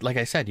 that, like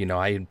I said,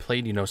 I had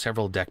played,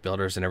 several deck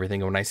builders and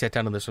everything. And when I sat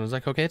down to this one, I was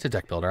like, okay, it's a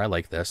deck builder. I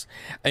like this.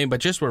 But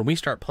just when we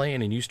start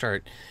playing and you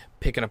start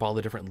picking up all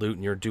the different loot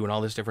and you're doing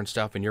all this different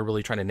stuff and you're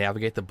really trying to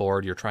navigate the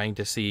board, you're trying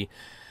to see,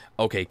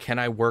 okay, can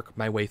I work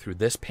my way through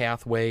this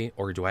pathway,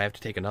 or do I have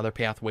to take another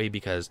pathway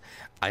because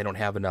I don't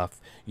have enough,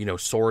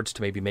 swords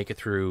to maybe make it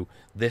through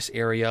this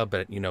area,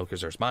 but,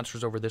 because there's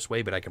monsters over this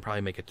way, but I can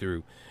probably make it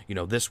through,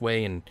 this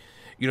way. And,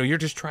 you're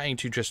just trying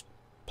to just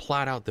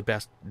plot out the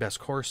best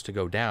course to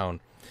go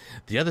down.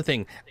 The other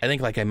thing, I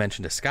think, like I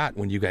mentioned to Scott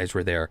when you guys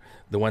were there,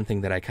 the one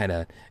thing that I kind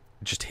of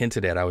just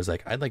hinted at, I was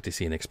like, I'd like to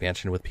see an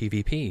expansion with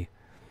PvP.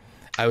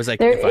 I was like,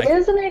 there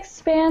is an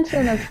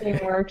expansion that's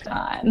being worked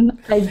on.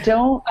 I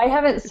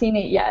haven't seen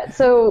it yet.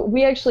 So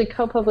we actually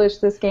co-published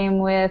this game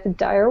with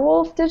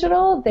Direwolf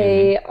Digital.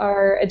 They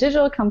are a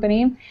digital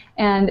company,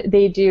 and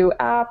they do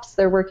apps.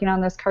 They're working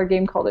on this card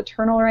game called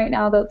Eternal right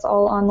now that's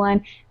all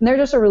online. And they're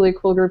just a really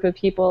cool group of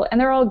people, and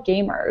they're all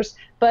gamers.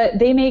 But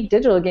they make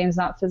digital games,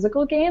 not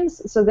physical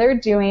games. So they're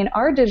doing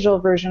our digital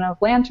version of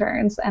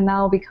Lanterns, and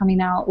that'll be coming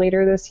out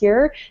later this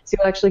year. So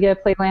you'll actually get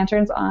to play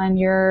Lanterns on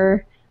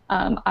your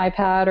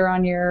iPad or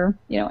on your,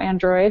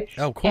 Android.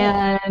 Oh, cool.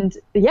 And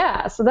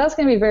yeah, so that's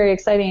going to be very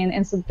exciting.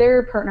 And so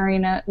they're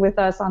partnering with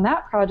us on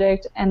that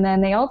project. And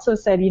then they also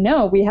said,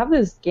 we have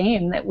this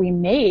game that we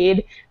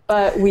made,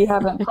 but we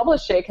haven't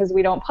published it because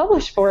we don't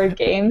publish board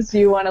games. Do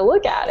you want to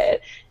look at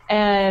it?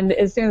 And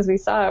as soon as we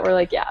saw it, we're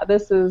like, yeah,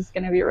 this is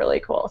going to be really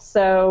cool.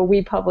 So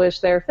we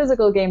published their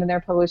physical game and they're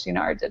publishing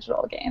our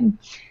digital game.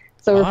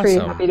 So we're pretty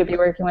happy to be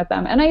working with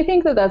them. And I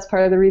think that that's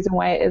part of the reason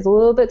why it is a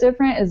little bit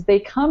different is they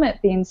come at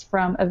things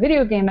from a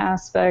video game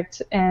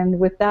aspect and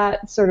with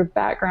that sort of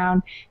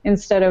background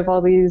instead of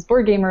all these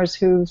board gamers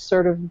who've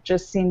sort of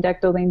just seen deck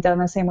building done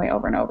the same way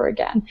over and over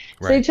again.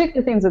 Right. So they took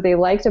the things that they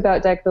liked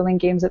about deck building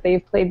games that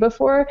they've played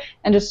before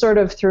and just sort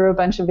of threw a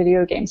bunch of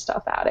video game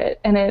stuff at it.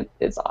 And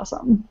it's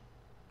awesome.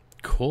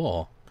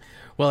 Cool.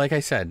 Well, like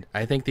I said,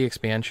 I think the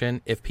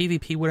expansion, if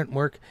PvP wouldn't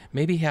work,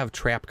 maybe have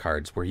trap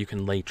cards where you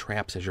can lay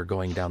traps as you're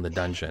going down the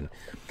dungeon.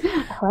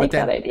 I like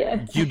that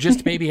idea. You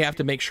just maybe have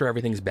to make sure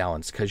everything's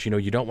balanced because,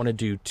 you don't want to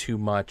do too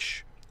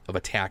much of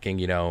attacking,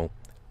 do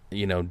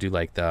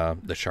like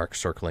the shark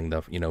circling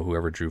the,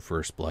 whoever drew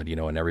first blood,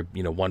 and every,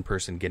 one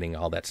person getting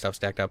all that stuff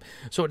stacked up.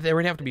 So there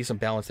would have to be some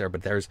balance there.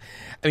 But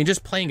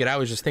just playing it, I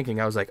was just thinking,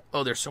 I was like,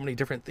 oh, there's so many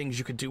different things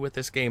you could do with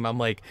this game. I'm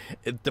like,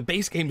 the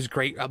base game is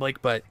great. I'm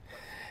like, but...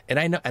 And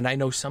I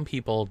know some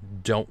people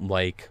don't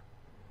like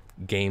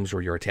games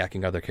where you're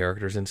attacking other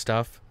characters and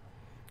stuff.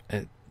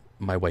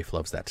 My wife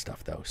loves that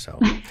stuff, though. So,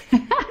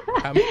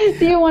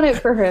 do you want it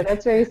for her?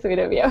 That's very sweet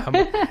of you.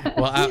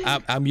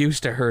 I'm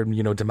used to her,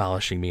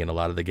 demolishing me in a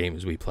lot of the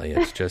games we play.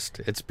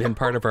 It's been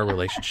part of our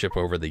relationship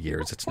over the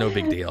years. It's no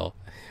big deal.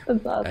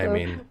 That's awesome. I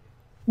mean.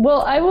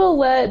 Well, I will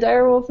let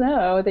Direwolf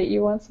know that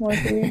you want some more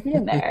PvP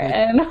in there,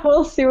 and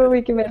we'll see what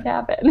we can make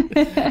happen.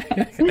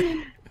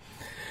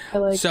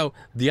 So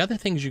the other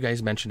things you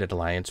guys mentioned at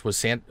Alliance was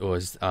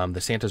the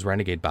Santa's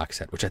Renegade box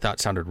set, which I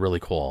thought sounded really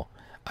cool.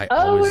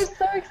 We're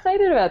so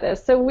excited about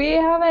this. So we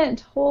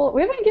haven't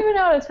given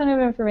out a ton of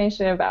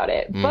information about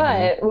it,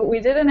 but what we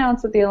did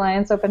announce at the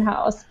Alliance Open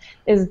House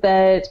is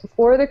that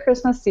for the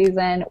Christmas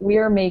season, we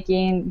are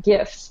making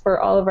gifts for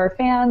all of our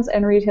fans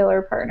and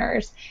retailer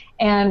partners.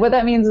 And what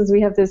that means is we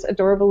have this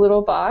adorable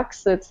little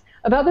box that's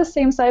about the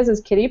same size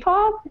as Kitty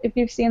Paw, if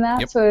you've seen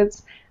that. Yep. So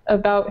it's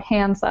about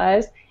hand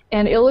size.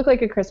 And it'll look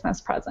like a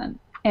Christmas present.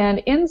 And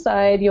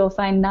inside, you'll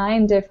find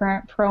 9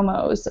 different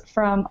promos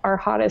from our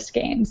hottest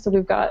games. So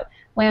we've got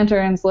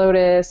Lanterns,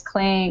 Lotus,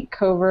 Clank,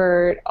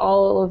 Covert,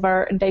 all of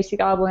our Dicey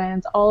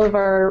Goblins, all of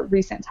our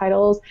recent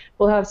titles.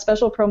 We'll have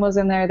special promos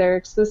in there. They're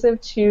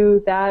exclusive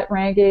to that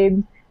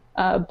Renegade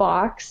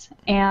box.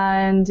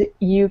 And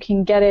you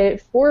can get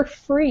it for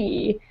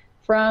free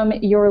from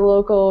your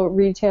local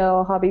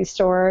retail hobby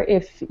store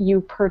if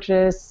you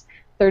purchase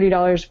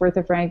 $30 worth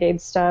of Renegade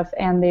stuff,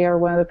 and they are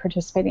one of the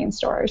participating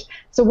stores.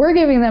 So we're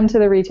giving them to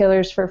the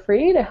retailers for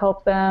free to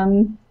help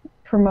them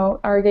promote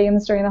our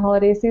games during the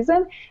holiday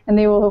season, and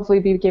they will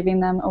hopefully be giving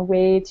them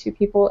away to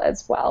people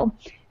as well.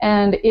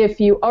 And if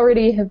you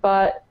already have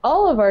bought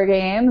all of our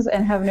games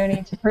and have no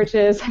need to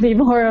purchase any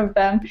more of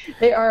them,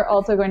 they are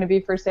also going to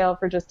be for sale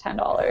for just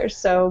 $10.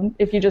 So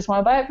if you just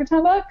want to buy it for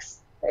 $10,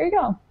 there you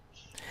go.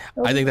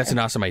 I think that's an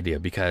awesome idea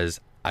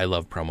because I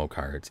love promo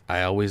cards.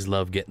 I always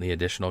love getting the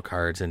additional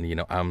cards,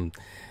 and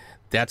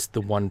that's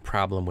the one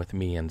problem with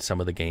me in some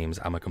of the games.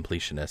 I'm a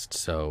completionist,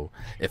 so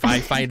if I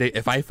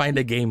find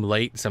a game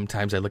late,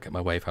 sometimes I look at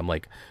my wife. I'm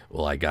like,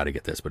 well, I got to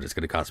get this, but it's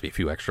going to cost me a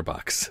few extra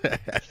bucks.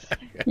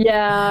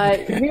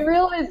 Yeah, we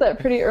realized that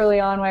pretty early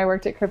on when I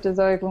worked at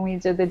Cryptozoic when we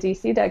did the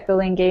DC deck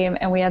building game,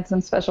 and we had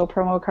some special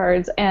promo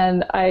cards,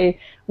 and I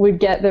would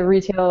get the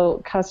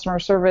retail customer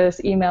service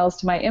emails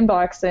to my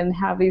inbox and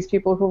have these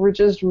people who were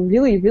just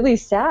really, really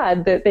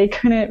sad that they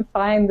couldn't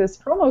find this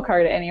promo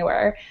card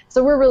anywhere.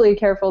 So we're really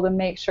careful to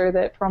make sure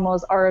that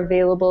promos are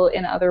available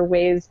in other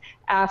ways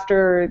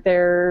after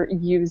they're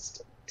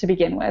used to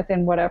begin with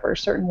in whatever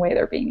certain way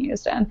they're being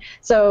used in.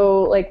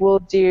 So like we'll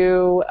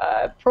do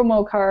a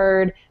promo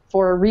card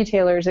for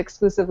retailers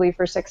exclusively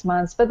for 6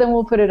 months, but then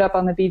we'll put it up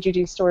on the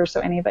BGG store so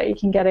anybody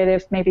can get it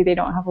if maybe they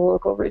don't have a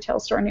local retail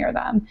store near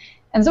them.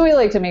 And so we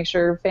like to make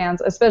sure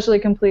fans, especially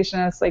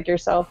completionists like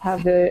yourself,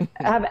 have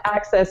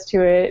access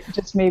to it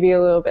just maybe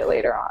a little bit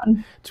later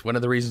on. It's one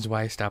of the reasons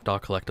why I stopped all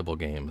collectible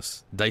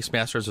games. Dice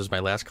Masters was my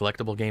last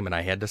collectible game, and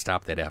I had to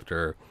stop that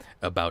after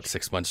about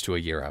 6 months to a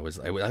year. I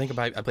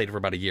played it for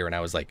about a year, and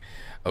I was like,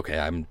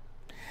 okay,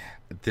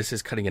 this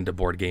is cutting into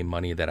board game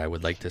money that I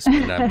would like to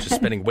spend. I'm just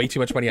spending way too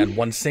much money on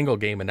one single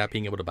game and not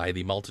being able to buy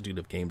the multitude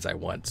of games I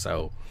want.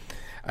 So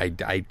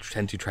I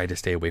tend to try to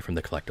stay away from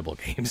the collectible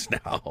games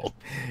now.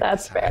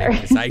 That's fair.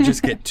 I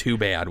just get too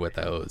bad with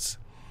those.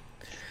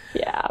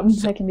 Yeah,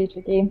 that can be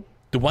tricky.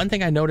 The one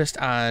thing I noticed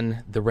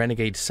on the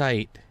Renegade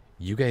site,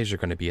 you guys are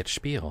going to be at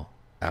Spiel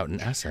out in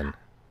Essen.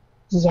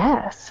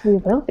 Yes, we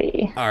will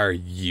be. Are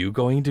you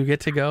going to get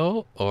to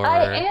go? Or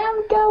I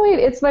am going.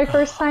 It's my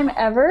first time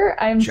ever.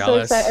 I'm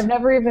Jealous. so excited. I've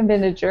never even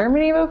been to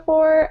Germany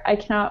before. I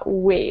cannot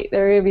wait.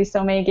 There are going to be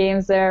so many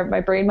games there.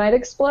 My brain might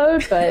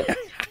explode, but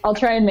I'll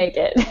try and make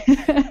it.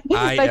 If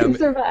I can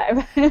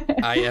survive.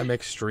 I am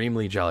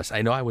extremely jealous.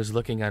 I know I was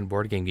looking on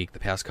Board Game Geek the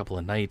past couple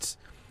of nights,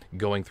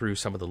 going through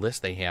some of the lists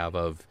they have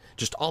of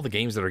just all the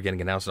games that are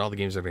getting announced and all the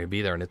games that are going to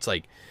be there. And it's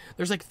like,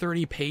 there's like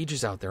 30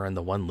 pages out there on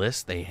the one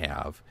list they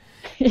have.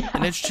 Yeah.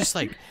 And it's just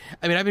like,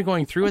 I mean, I've been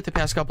going through it the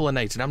past couple of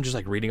nights and I'm just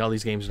like reading all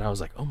these games and I was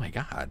like, oh my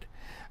God.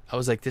 I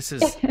was like, this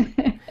is,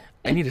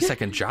 I need a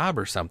second job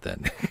or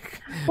something.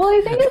 Well,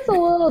 I think it's a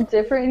little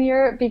different in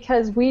Europe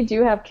because we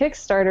do have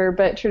Kickstarter,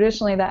 but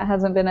traditionally that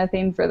hasn't been a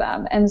thing for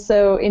them. And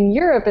so in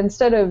Europe,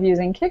 instead of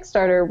using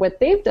Kickstarter, what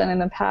they've done in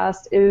the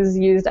past is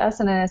used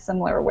Essen in a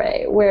similar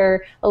way,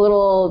 where a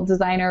little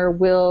designer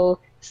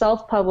will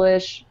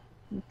self-publish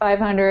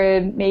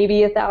 500,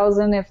 maybe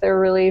 1,000 if they're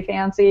really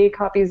fancy,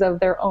 copies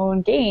of their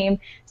own game,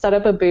 set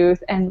up a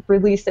booth, and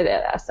release it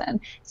at Essen.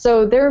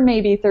 So there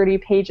may be 30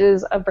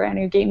 pages of brand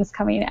new games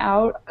coming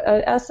out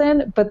at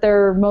Essen, but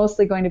they're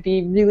mostly going to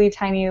be really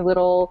tiny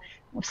little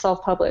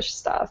self-published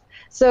stuff.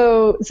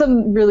 So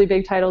some really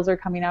big titles are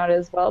coming out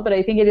as well, but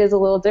I think it is a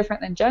little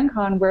different than Gen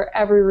Con, where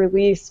every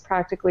release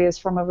practically is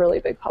from a really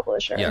big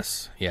publisher.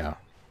 Yes, yeah.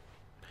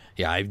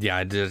 I've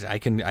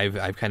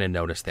kind of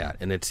noticed that,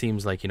 and it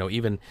seems like, you know,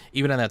 even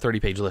on that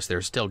 30-page list,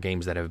 there's still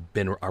games that have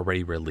been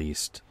already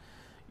released,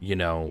 you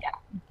know,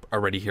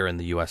 already here in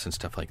the U.S. and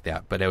stuff like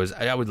that. But I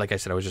would, like I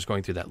said, I was just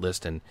going through that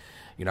list, and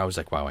you know, I was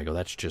like, wow, I go,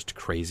 that's just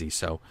crazy.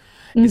 So,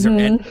 is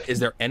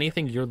there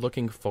anything you're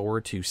looking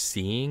forward to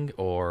seeing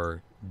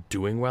or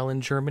doing well in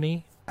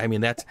Germany? I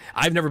mean,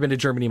 I've never been to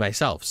Germany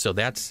myself, so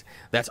that's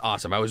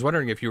awesome. I was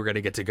wondering if you were going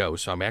to get to go,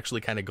 so I'm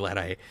actually kind of glad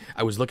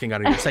I was looking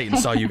on your site and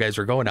saw you guys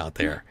were going out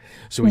there,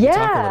 so we can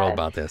talk a little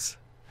about this.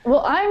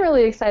 Well, I'm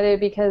really excited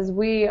because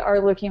we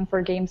are looking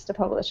for games to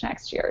publish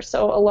next year.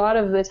 So a lot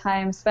of the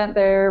time spent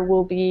there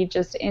will be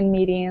just in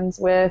meetings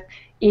with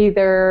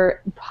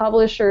either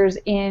publishers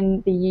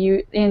in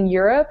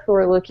Europe who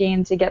are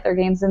looking to get their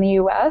games in the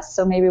US,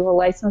 so maybe we'll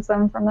license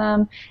them from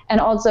them, and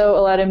also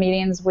a lot of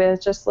meetings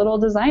with just little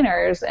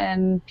designers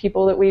and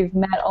people that we've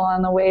met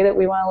along the way that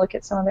we want to look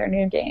at some of their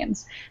new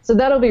games. So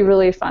that'll be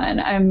really fun.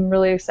 I'm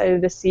really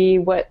excited to see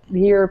what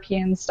the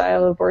European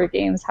style of board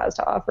games has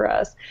to offer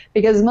us,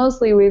 because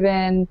mostly we've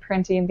been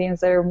printing things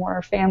that are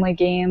more family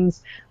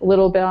games, a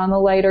little bit on the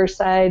lighter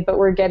side, but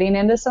we're getting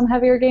into some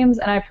heavier games,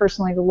 and I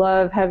personally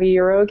love heavy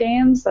Euro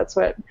games. That's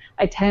what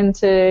I tend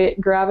to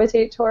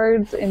gravitate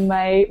towards in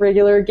my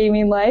regular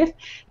gaming life.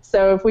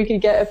 So if we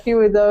could get a few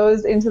of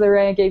those into the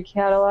Renegade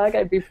catalog,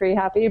 I'd be pretty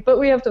happy. But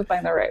we have to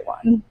find the right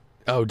one.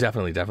 Oh,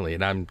 definitely.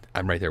 And I'm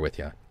right there with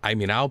you. I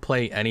mean, I'll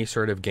play any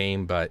sort of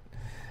game, but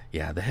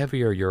yeah, the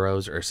heavier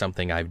Euros are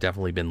something I've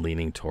definitely been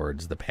leaning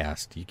towards the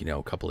past,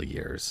 couple of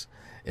years.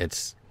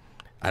 It's,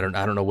 I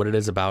don't know what it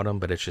is about them,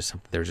 but it's just,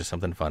 there's just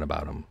something fun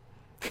about them.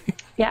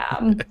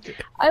 Yeah.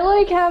 I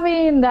like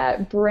having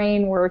that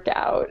brain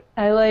workout.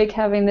 I like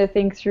having to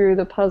think through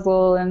the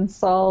puzzle and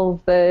solve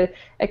the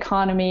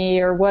economy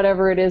or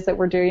whatever it is that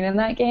we're doing in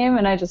that game,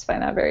 and I just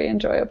find that very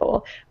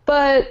enjoyable.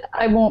 But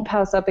I won't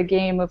pass up a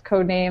game of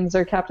Codenames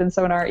or Captain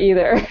Sonar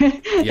either.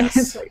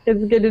 Yes.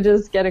 It's good to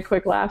just get a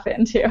quick laugh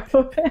into.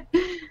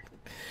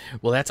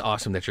 Well, that's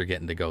awesome that you're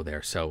getting to go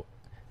there. So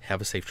have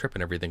a safe trip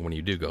and everything when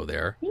you do go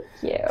there.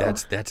 Thank you.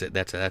 That's it.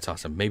 That's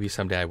awesome. Maybe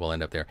someday I will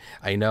end up there.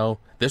 I know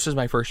this is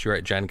my first year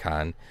at Gen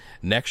Con.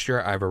 Next year,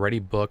 I've already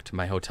booked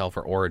my hotel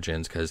for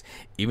Origins, because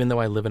even though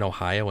I live in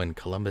Ohio and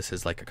Columbus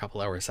is like a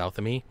couple hours south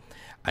of me,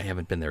 I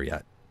haven't been there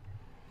yet.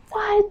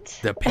 What?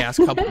 The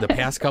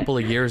past couple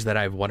of years that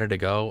I've wanted to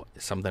go,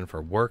 something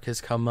for work has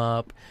come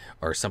up,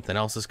 or something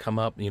else has come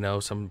up.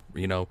 Some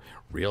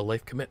real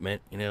life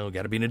commitment.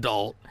 Got to be an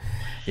adult.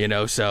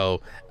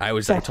 So I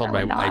told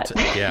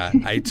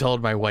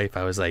my wife,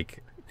 I was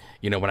like,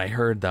 when I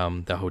heard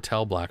the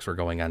hotel blocks were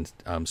going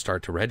on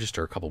start to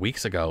register a couple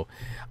weeks ago,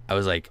 I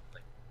was like,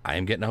 I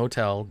am getting a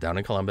hotel down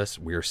in Columbus.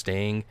 We're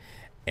staying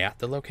at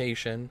the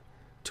location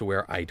to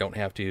where I don't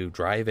have to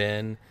drive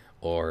in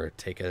or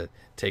take a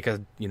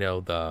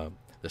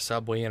the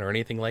subway in or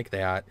anything like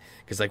that.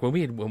 Because like when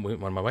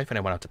my wife and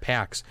I went out to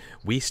PAX,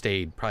 we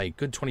stayed probably a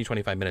good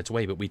 20-25 minutes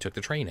away, but we took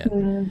the train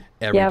in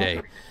every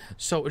day.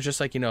 So it was just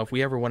like, if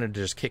we ever wanted to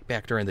just kick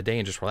back during the day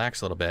and just relax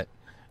a little bit,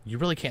 you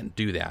really can't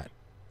do that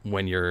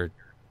when you're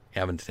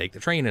having to take the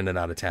train in and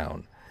out of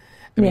town.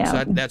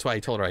 So that's why I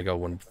told her, I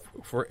go,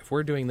 if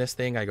we're doing this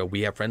thing, I go,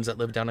 we have friends that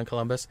live down in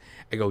Columbus.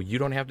 I go, you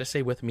don't have to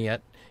stay with me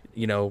at,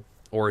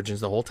 Origins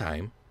the whole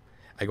time.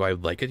 I go, I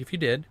would like it if you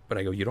did, but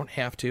I go, you don't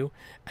have to.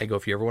 I go,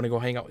 if you ever want to go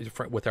hang out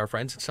with our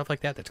friends and stuff like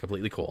that, that's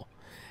completely cool.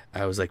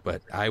 I was like,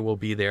 but I will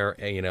be there,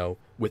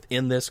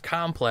 within this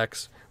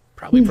complex,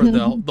 probably for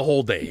the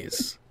whole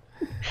days.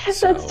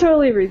 That's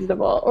totally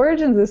reasonable.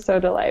 Origins is so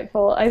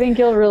delightful. I think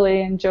you'll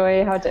really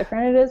enjoy how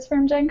different it is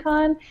from Gen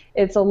Con.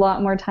 It's a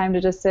lot more time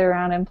to just sit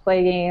around and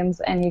play games,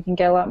 and you can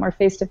get a lot more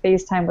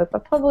face-to-face time with the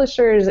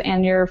publishers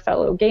and your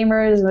fellow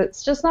gamers.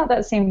 It's just not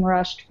that same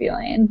rushed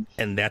feeling.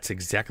 And that's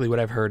exactly what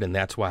I've heard, and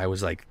that's why I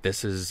was like,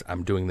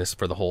 I'm doing this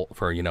for the whole,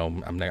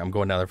 I'm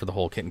going down there for the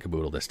whole kit and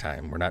caboodle this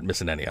time. We're not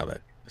missing any of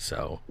it.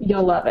 So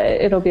you'll love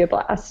it. It'll be a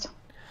blast.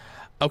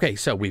 Okay,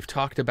 so we've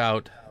talked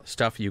about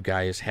stuff you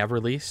guys have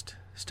released,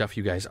 stuff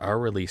you guys are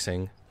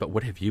releasing, but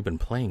what have you been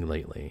playing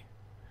lately?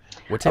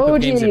 What type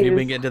of games have you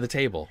been getting to the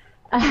table?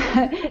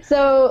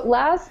 So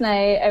last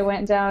night I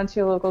went down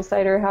to a local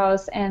cider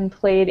house and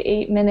played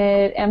 8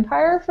 Minute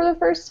Empire for the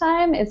first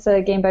time. It's a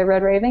game by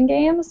Red Raven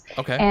Games.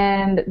 Okay.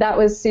 And that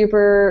was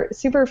super,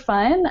 super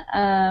fun.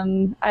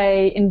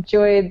 I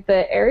enjoyed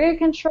the area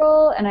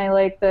control, and I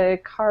like the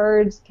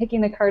cards, picking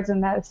the cards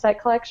in that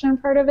set collection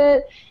part of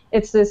it.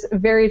 It's this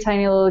very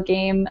tiny little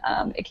game.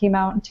 It came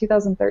out in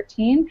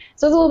 2013,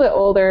 so it's a little bit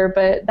older,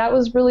 but that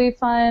was really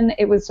fun.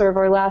 It was sort of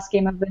our last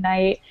game of the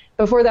night.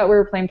 Before that, we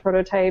were playing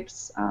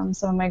prototypes.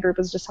 Some of my group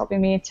was just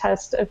helping me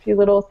test a few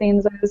little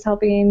things I was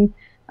helping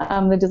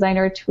the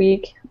designer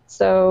tweak.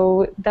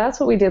 So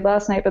that's what we did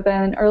last night. But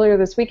then earlier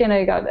this weekend,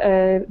 I got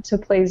to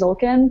play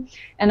Tzolk'in.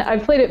 And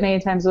I've played it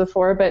many times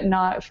before, but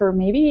not for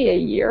maybe a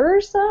year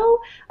or so.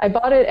 I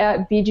bought it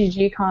at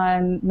BGG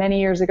Con many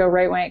years ago,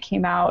 right when it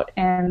came out,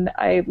 and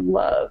I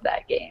love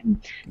that game.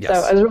 Yes.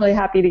 So I was really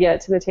happy to get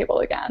it to the table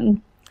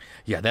again.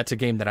 Yeah, that's a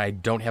game that I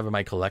don't have in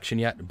my collection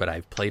yet, but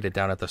I've played it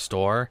down at the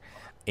store.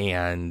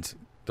 And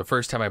the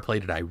first time I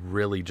played it, I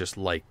really just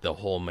liked the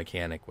whole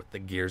mechanic with the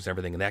gears and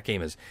everything.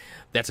 And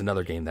that's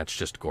another game that's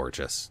just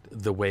gorgeous.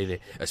 The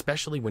way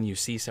especially when you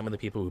see some of the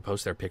people who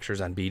post their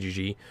pictures on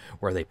BGG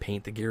where they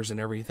paint the gears and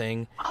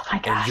everything,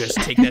 and just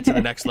take that to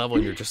the next level,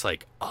 and you're just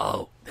like,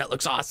 oh, that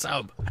looks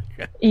awesome.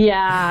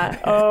 Yeah.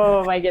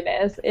 Oh my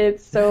goodness.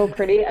 It's so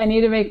pretty. I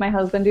need to make my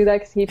husband do that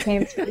because he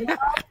paints really well.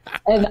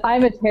 And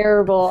I'm a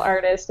terrible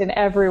artist in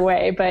every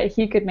way, but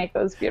he could make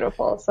those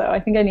beautiful. So I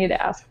think I need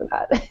to ask for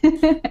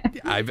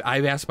that.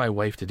 I've asked my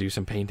wife to do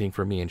some painting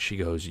for me, and she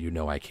goes,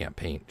 I can't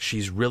paint.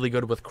 She's really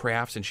good with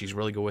crafts, and she's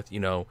really good with,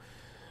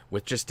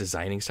 with just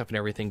designing stuff and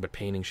everything, but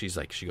painting, she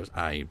goes,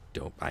 I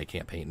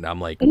can't paint. And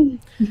I'm like,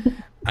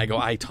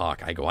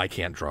 I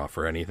can't draw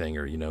for anything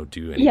or,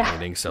 do any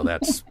painting. So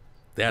that's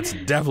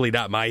definitely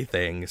not my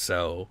thing.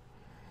 So.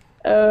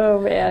 Oh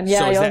man.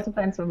 Yeah. You'll have to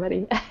find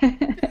somebody.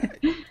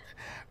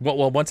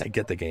 Well, once I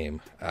get the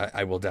game,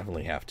 I will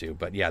definitely have to.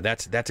 But yeah,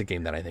 that's a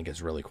game that I think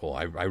is really cool.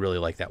 I really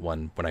like that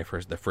one when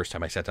the first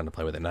time I sat down to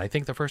play with it. And I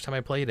think the first time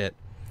I played it,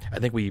 I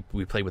think we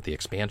played with the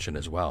expansion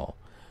as well,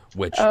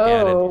 which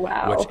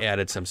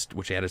added some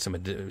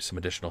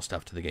additional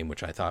stuff to the game,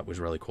 which I thought was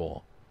really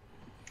cool.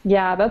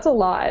 Yeah, that's a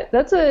lot.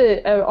 That's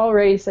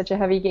already such a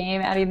heavy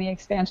game. Adding the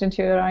expansion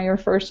to it on your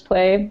first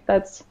play,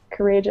 that's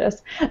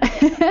courageous.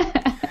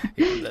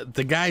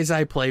 The guys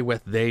I play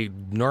with, they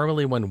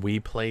normally, when we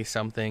play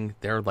something,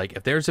 they're like,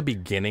 if there's a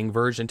beginning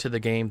version to the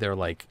game, they're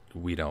like,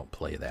 we don't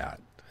play that.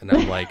 And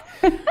I'm like,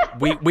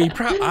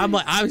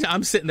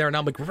 I'm sitting there and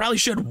I'm like, we probably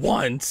should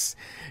once,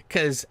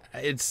 because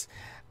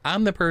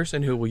I'm the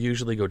person who will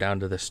usually go down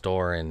to the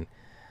store and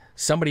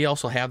somebody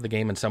else will have the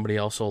game and somebody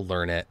else will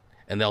learn it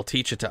and they'll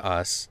teach it to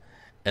us,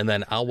 and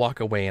then I'll walk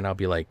away and I'll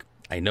be like,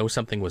 I know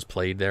something was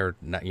played there,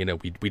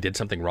 we did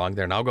something wrong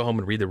there, and I'll go home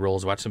and read the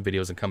rules, watch some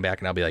videos, and come back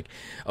and I'll be like,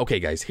 okay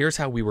guys, here's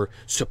how we were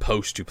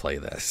supposed to play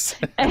this.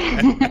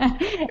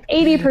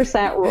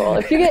 80% rule.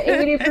 If you get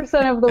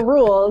 80% of the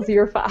rules,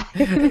 you're fine.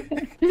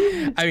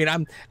 I mean,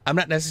 I'm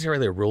not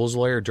necessarily a rules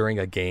lawyer during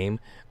a game,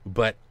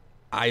 but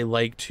I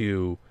like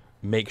to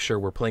make sure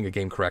we're playing a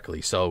game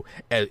correctly. So,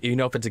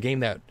 if it's a game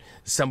that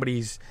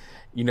somebody's,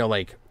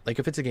 like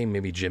if it's a game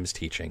maybe Jim's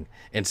teaching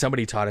and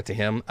somebody taught it to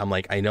him, I'm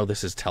like, I know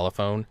this is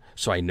telephone,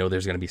 so I know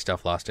there's going to be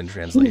stuff lost in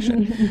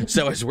translation.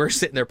 So as we're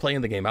sitting there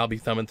playing the game, I'll be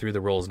thumbing through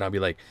the rules and I'll be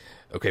like,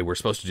 okay, we're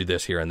supposed to do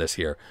this here and this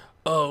here.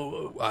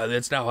 Oh,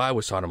 that's not how I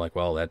was taught. I'm like,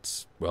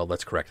 let's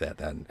correct that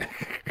then.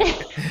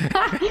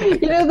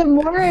 The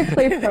more I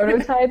play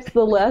prototypes,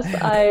 the less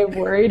I'm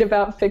worried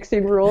about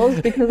fixing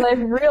rules, because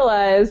I've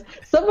realized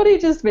somebody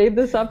just made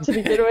this up to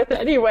begin with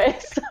anyway.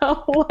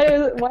 So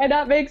why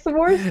not make some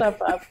more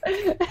stuff up?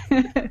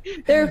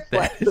 They're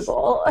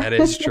flexible. That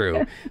is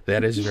true.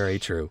 That is very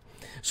true.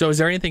 So is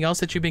there anything else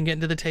that you've been getting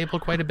to the table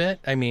quite a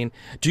bit? I mean,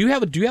 do you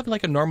have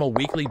like a normal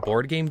weekly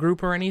board game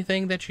group or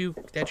anything that you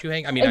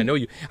hang? I mean, I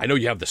know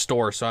you have the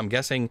store, so I'm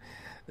guessing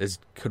this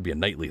could be a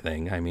nightly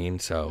thing. I mean,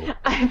 so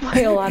I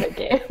play a lot of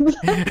games.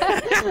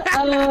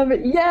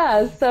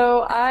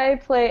 So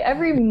I play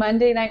every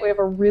Monday night. We have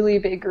a really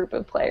big group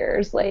of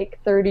players, like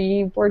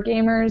 30 board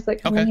gamers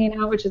that come and hang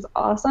out, which is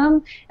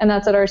awesome. And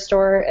that's at our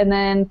store. And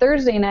then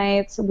Thursday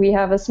nights, we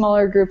have a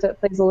smaller group that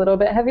plays a little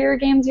bit heavier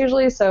games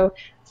usually. So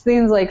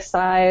things like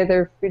Scythe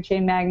or Food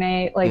Chain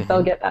Magnate,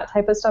 they'll get that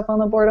type of stuff on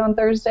the board on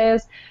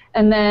Thursdays.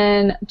 And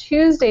then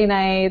Tuesday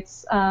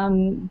nights,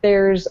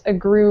 there's a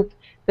group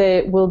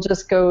that we'll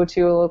just go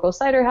to a local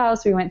cider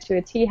house. We went to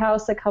a tea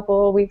house a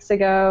couple of weeks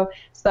ago.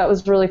 So that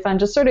was really fun.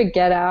 Just sort of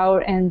get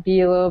out and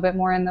be a little bit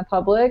more in the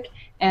public.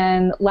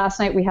 And last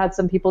night we had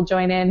some people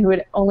join in who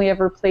had only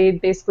ever played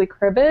basically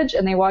cribbage,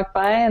 and they walked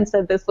by and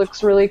said, "This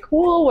looks really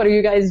cool. What are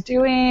you guys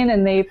doing?"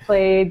 And they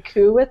played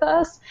Coup with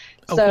us.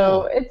 Oh,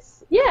 so cool.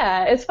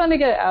 it's fun to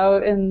get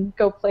out and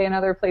go play in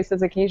other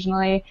places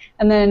occasionally.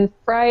 And then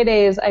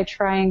Fridays, I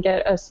try and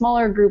get a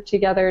smaller group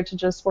together to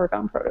just work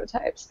on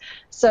prototypes.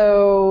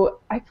 So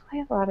I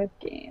play a lot of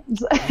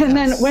games. Yes. And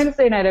then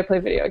Wednesday night, I play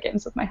video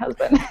games with my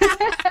husband.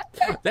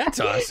 That's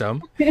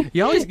awesome.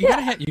 You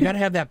gotta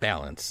have that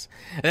balance.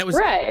 And that was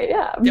right.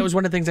 Yeah. That was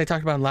one of the things I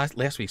talked about in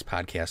last week's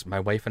podcast. My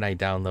wife and I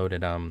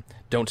downloaded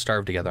Don't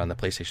Starve together on the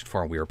PlayStation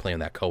 4, and we were playing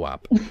that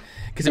co-op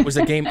because it was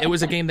a game. It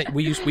was a game that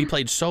we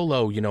played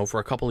solo, for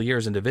a couple of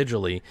years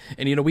individually,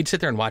 and we'd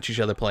sit there and watch each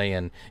other play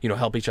and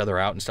help each other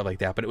out and stuff like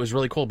that. But it was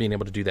really cool being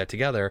able to do that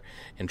together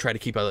and try to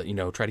keep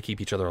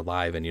each other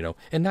alive and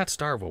not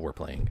starve while we're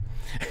playing.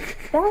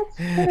 That's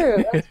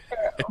true. That's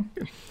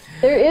true.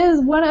 There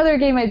is one other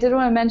game I did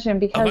want to mention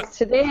because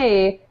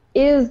today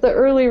is the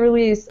early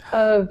release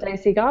of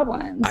Dicey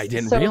Goblins. I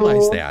didn't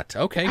realize that.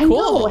 Okay,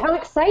 cool. I know, how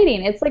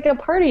exciting. It's like a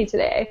party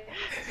today.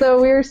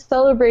 So we're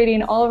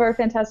celebrating all of our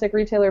fantastic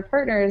retailer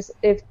partners.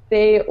 If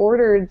they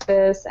ordered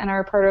this and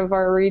are part of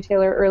our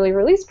retailer early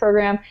release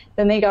program,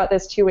 then they got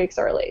this 2 weeks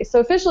early. So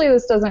officially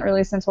this doesn't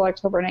release until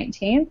October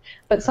 19th,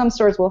 but some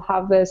stores will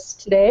have this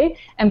today.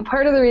 And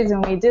part of the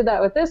reason we did that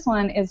with this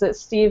one is that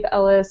Steve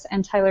Ellis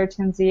and Tyler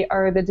Tinsey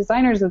are the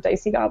designers of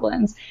Dicey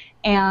Goblins.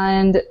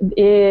 And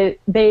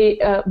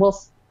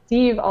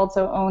Steve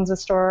also owns a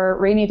store,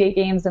 Rainy Day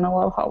Games, in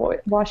Aloha,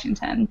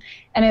 Washington.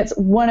 And it's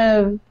one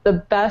of the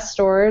best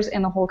stores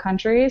in the whole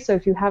country. So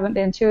if you haven't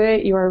been to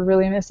it, you are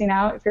really missing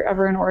out. If you're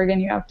ever in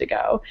Oregon, you have to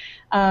go.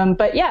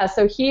 But yeah,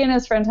 so he and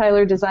his friend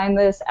Tyler designed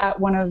this at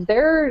one of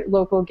their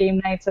local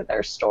game nights at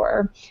their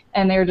store.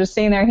 And they were just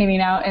sitting there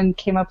hanging out and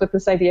came up with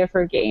this idea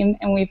for a game.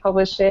 And we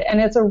published it. And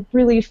it's a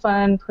really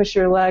fun, push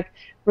your luck,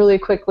 really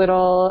quick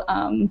little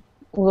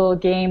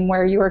game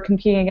where you are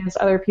competing against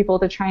other people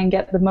to try and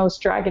get the most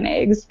dragon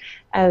eggs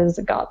as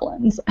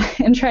goblins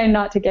and try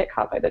not to get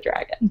caught by the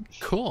dragon.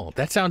 Cool.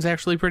 That sounds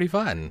actually pretty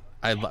fun.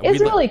 It's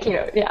really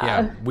cute.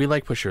 Yeah, we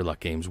like push your luck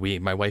games.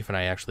 My wife and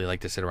I actually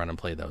like to sit around and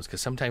play those because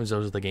sometimes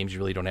those are the games you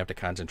really don't have to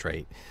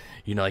concentrate.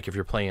 Like if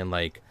you're playing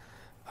like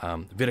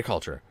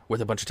viticulture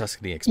with a bunch of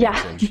Tuscany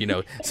expansions.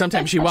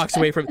 Sometimes she'll walk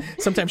away from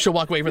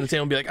the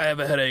table and be like, "I have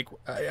a headache.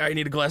 I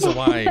need a glass of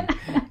wine."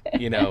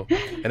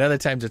 And other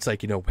times it's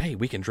like, hey,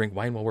 we can drink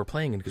wine while we're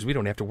playing because we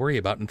don't have to worry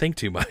about and think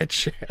too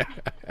much.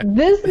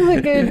 This is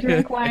a good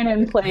drink wine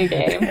and play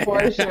game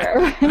for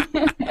sure.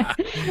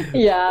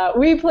 Yeah,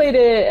 we played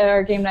it at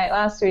our game night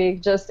last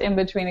week, just in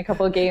between a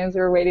couple of games.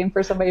 We were waiting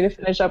for somebody to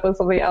finish up with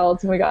somebody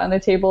else, and we got on the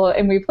table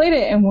and we played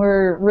it, and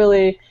we're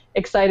really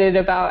excited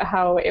about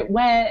how it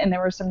went, and there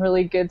were some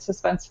really good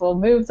suspenseful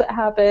moves that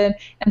happened.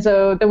 And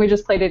so then we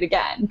just played it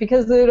again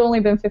because it had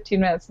only been 15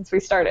 minutes since we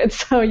started.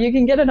 So you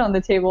can get it on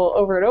the table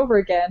over and over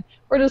again,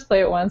 or just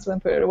play it once and then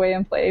put it away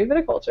and play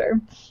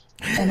viticulture.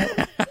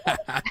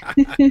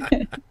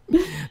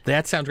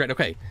 That sounds great.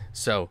 Okay,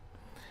 so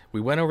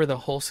we went over the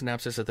whole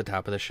synopsis at the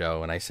top of the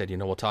show, and I said,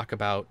 we'll talk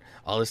about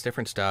all this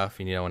different stuff,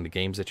 and the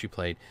games that you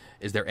played.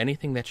 Is there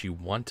anything that you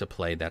want to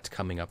play that's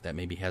coming up that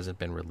maybe hasn't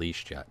been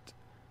released yet?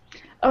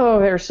 Oh,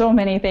 there's so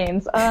many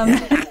things.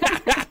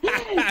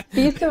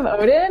 Feast of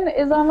Odin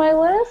is on my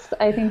list.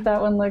 I think that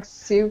one looks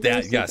super.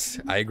 Yes,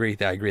 I agree.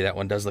 That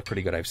one does look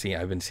pretty good.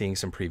 I've been seeing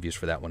some previews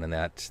for that one, and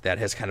that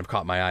has kind of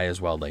caught my eye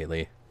as well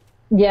lately.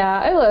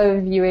 Yeah, I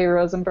love UA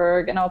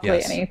Rosenberg, and I'll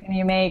play anything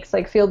he makes.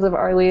 Like Fields of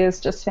Arley is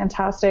just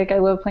fantastic. I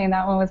love playing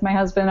that one with my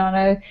husband on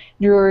a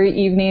Drury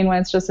evening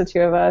when it's just the two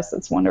of us.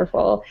 It's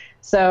wonderful.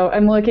 So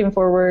I'm looking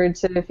forward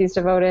to the Feast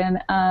of Odin.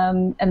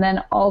 And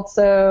then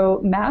also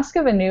Mask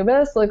of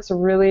Anubis looks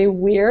really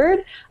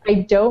weird.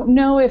 I don't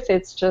know if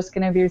it's just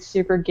going to be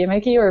super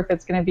gimmicky or if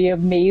it's going to be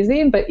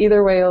amazing, but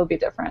either way it'll be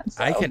different.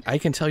 So. I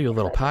can tell you a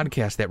little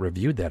podcast that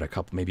reviewed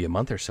that maybe a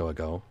month or so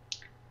ago.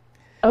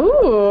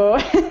 Oh.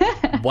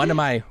 one of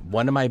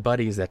my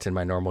buddies that's in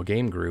my normal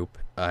game group,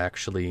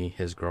 actually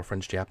his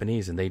girlfriend's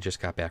Japanese, and they just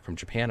got back from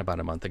Japan about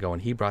a month ago,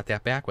 and he brought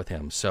that back with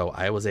him. So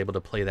I was able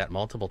to play that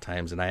multiple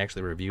times, and I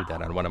actually reviewed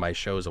that on one of my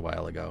shows a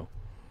while ago.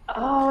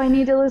 Oh, I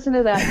need to listen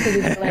to that. Did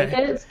you like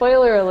it?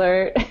 Spoiler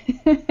alert.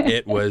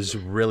 It was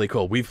really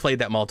cool. We've played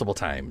that multiple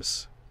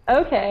times.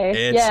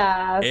 Okay.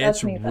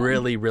 It's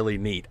really, really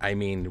neat. I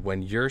mean,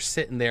 when you're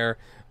sitting there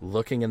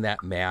looking in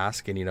that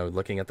mask and,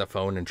 looking at the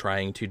phone and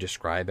trying to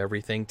describe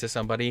everything to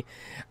somebody.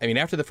 I mean,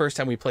 after the first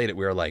time we played it,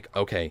 we were like,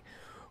 okay,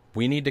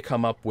 we need to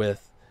come up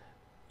with,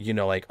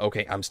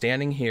 okay, I'm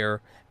standing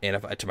here, and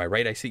if to my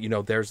right I see,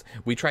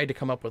 we tried to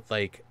come up with,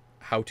 like,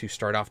 how to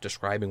start off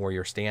describing where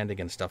you're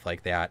standing and stuff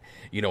like that,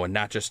 you know, and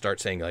not just start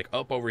saying like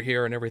up over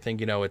here and everything,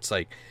 you know. It's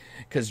like,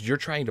 because you're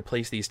trying to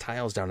place these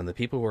tiles down, and the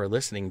people who are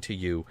listening to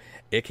you,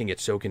 it can get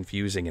so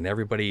confusing, and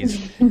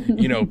everybody's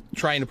you know,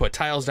 trying to put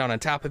tiles down on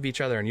top of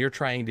each other, and you're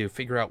trying to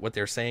figure out what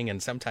they're saying,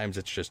 and sometimes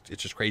it's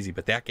just crazy.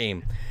 But that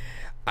game,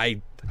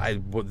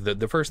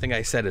 the first thing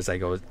I said is, I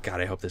go,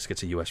 God, I hope this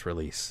gets a US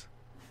release.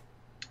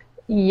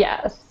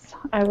 Yes,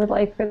 I would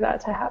like for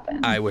that to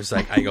happen. I was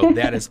like, I go,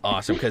 that is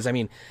awesome. Because, I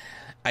mean,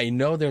 I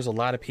know there's a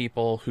lot of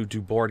people who do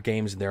board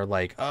games, and they're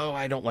like, oh,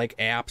 I don't like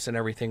apps and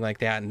everything like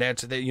that. And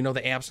that's, you know,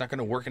 the app's not going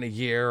to work in a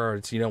year, or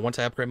it's, you know, once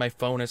I upgrade my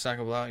phone, it's not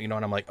going to, you know,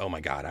 and I'm like, oh my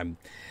God,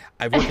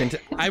 I've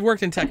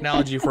worked in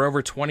technology for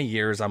over 20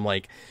 years. I'm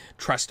like,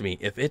 trust me,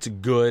 if it's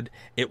good,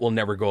 it will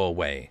never go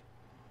away.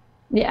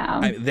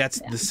 Yeah.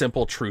 That's the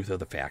simple truth of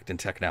the fact in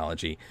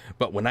technology.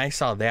 But when I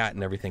saw that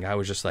and everything, I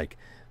was just like,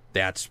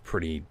 that's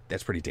pretty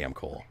damn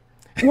cool.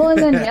 Well, and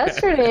then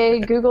yesterday,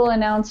 Google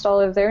announced all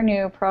of their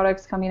new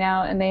products coming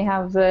out, and they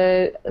have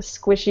the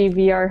squishy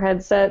VR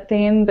headset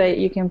thing that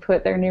you can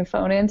put their new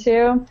phone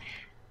into.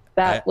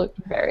 That looked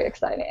very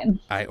exciting.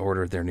 I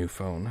ordered their new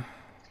phone.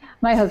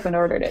 My husband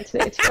ordered it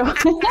today,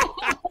 too.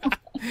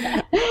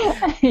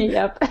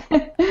 Yep.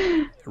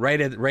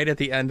 Right at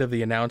the end of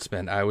the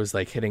announcement, I was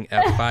like hitting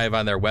F5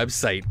 on their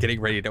website,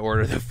 getting ready to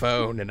order the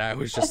phone, and I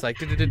was just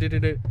like, and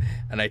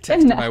I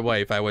texted my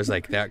wife. I was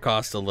like, that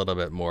cost a little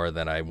bit more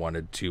than I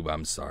wanted to.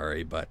 I'm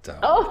sorry, but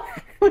oh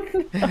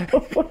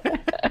no.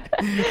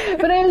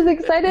 But I was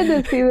excited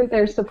to see that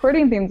they're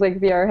supporting things like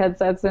VR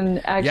headsets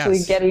and actually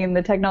getting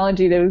the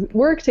technology to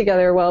work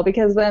together well,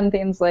 because then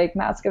things like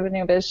Mask of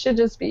Anubis should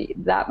just be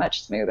that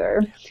much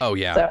smoother. Oh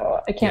yeah.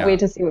 So I can't wait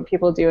to see what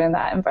people do in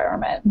that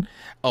environment.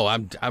 Oh,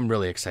 I'm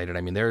really excited.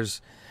 I mean,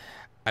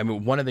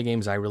 one of the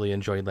games I really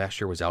enjoyed last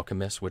year was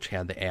Alchemist, which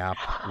had the app,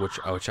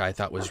 which I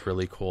thought was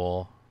really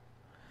cool.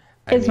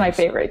 It's my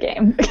favorite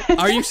game.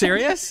 Are you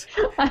serious?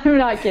 I'm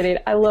not kidding.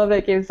 I love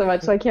that game so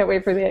much, so I can't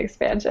wait for the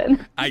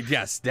expansion. I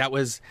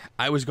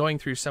was going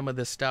through some of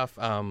this stuff,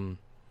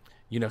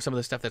 you know, some of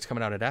the stuff that's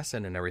coming out at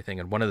Essen and everything,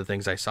 and one of the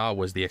things I saw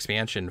was the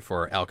expansion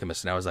for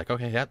Alchemist, and I was like,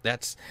 okay,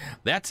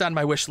 that's on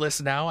my wish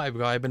list now.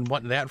 I've been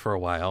wanting that for a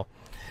while.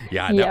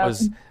 Yeah,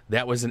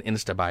 that was an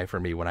insta buy for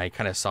me when I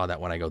kind of saw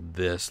that one. I go,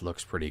 this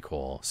looks pretty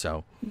cool.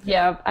 So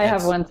yeah, I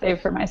have one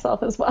saved for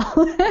myself as well.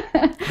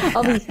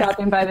 I'll be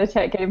stopping by the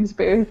Tech Games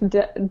booth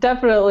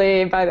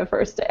definitely by the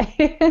first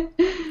day.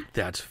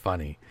 That's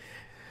funny.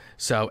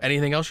 So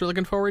anything else you're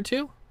looking forward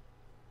to?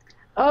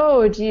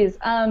 Oh geez,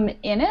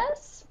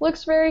 Innis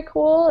looks very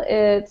cool.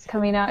 It's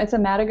coming out. It's a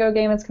Matago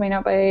game. It's coming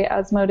out by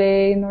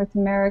Asmodee North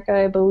America,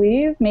 I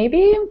believe.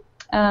 Maybe.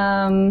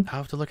 I'll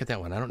have to look at that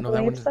one. I don't know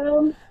that one.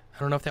 So. I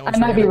don't know if that one's. I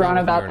might be wrong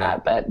about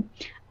that, but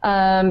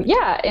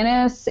yeah,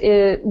 Innis.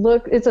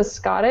 It's a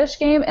Scottish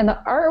game, and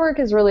the artwork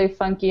is really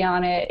funky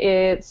on it.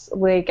 It's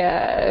like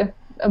a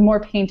more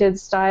painted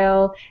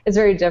style. It's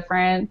very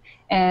different,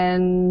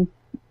 and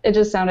it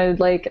just sounded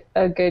like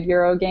a good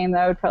Euro game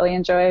that I would probably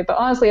enjoy. But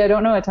honestly, I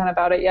don't know a ton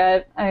about it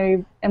yet.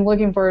 I am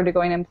looking forward to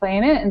going and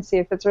playing it and see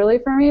if it's really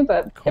for me,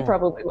 but It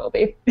probably will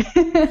be.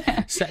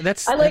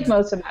 I like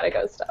most of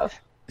Matago's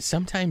stuff.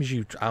 Sometimes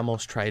you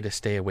almost try to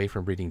stay away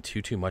from reading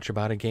too much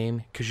about a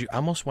game, because you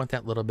almost want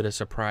that little bit of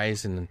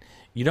surprise, and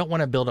you don't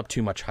want to build up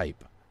too much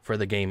hype for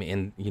the game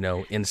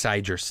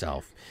inside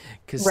yourself.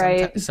 Because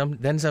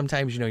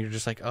sometimes you're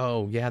just like,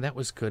 oh yeah, that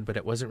was good, but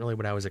it wasn't really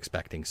what I was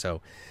expecting. So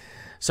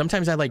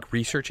sometimes I like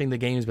researching the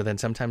games, but then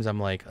sometimes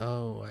I'm like,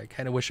 oh, I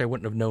kind of wish I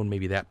wouldn't have known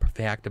maybe that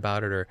fact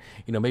about it, or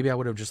maybe I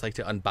would have just liked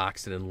to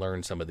unbox it and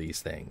learn some of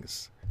these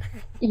things.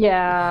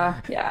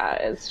 Yeah,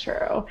 it's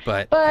true.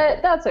 But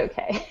that's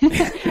okay.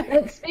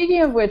 But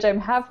speaking of which, I'm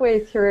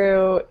halfway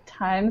through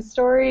Time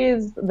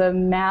Stories, The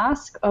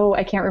Mask. Oh,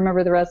 I can't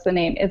remember the rest of the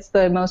name. It's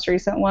the most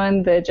recent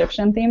one, the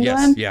Egyptian themed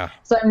one. Yeah.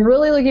 So I'm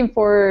really looking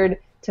forward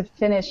to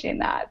finishing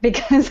that,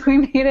 because we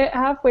made it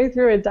halfway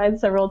through. It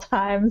died several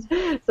times,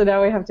 so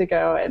now we have to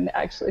go and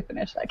actually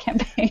finish that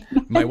campaign.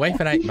 My wife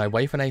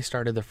and I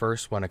started the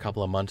first one a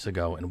couple of months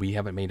ago, and we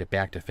haven't made it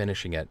back to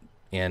finishing it.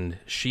 And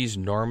she's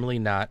normally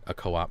not a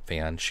co-op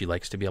fan. She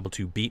likes to be able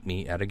to beat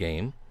me at a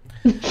game.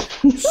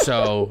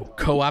 So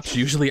co-ops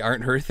usually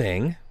aren't her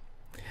thing.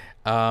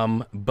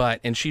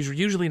 And she's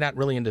usually not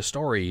really into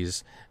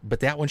stories, but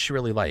that one she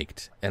really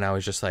liked. And I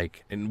was just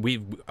like,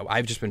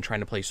 I've just been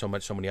trying to play so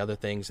many other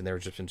things, and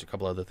there's just been a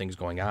couple other things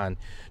going on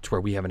to where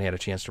we haven't had a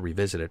chance to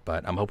revisit it,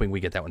 but I'm hoping we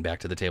get that one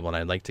back to the table. And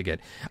I'd like to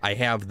I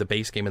have the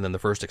base game and then the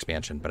first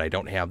expansion, but I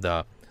don't have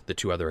the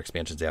two other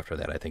expansions after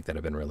that, I think, that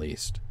have been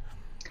released.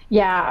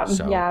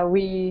 Yeah,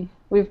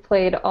 we've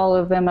played all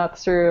of them up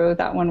through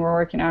that one we're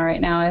working on right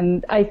now,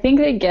 and I think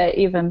they get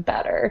even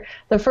better.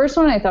 The first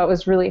one I thought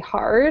was really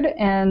hard,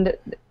 and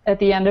at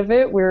the end of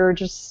it, we were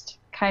just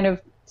kind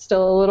of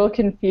still a little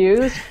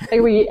confused.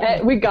 Like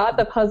we got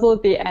the puzzle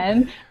at the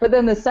end, but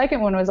then the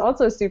second one was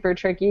also super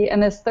tricky,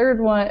 and the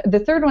third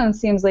one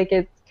seems like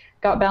it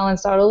got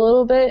balanced out a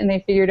little bit, and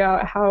they figured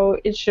out how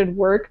it should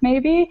work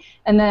maybe.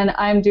 And then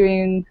I'm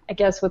doing, I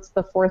guess, what's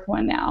the fourth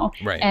one now,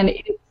 right? And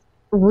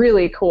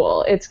really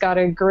cool. It's got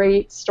a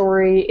great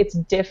story. It's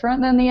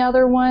different than the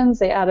other ones.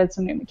 They added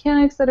some new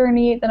mechanics that are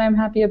neat that I'm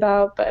happy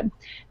about, but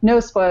no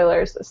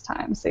spoilers this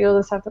time. So you'll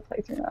just have to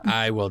play through them.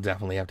 I will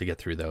definitely have to get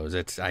through those.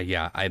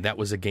 That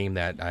was a game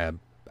that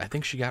I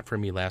think she got for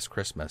me last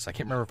Christmas. I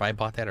can't remember if I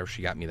bought that or if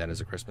she got me that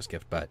as a Christmas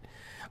gift, but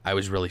I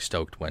was really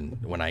stoked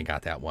when I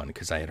got that one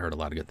because I had heard a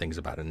lot of good things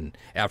about it. And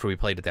after we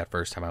played it that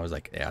first time, I was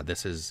like, yeah,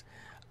 this is...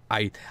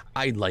 I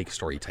like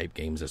story type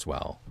games as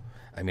well.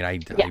 I mean, I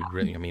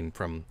mean,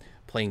 from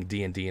playing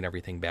D&D and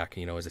everything back,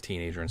 as a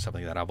teenager and stuff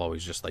like that, I've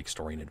always just liked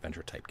story and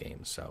adventure type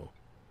games. So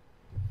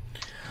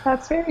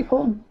that's very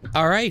cool.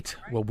 All right.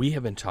 Well, we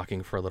have been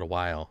talking for a little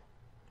while.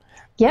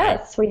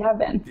 Yes, we have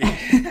been.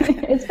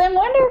 It's been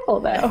wonderful,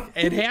 though.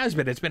 It has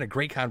been. It's been a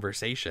great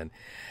conversation.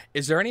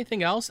 Is there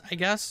anything else, I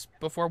guess,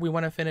 before we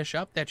want to finish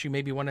up that you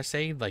maybe want to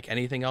say? Like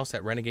anything else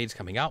that Renegade's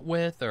coming out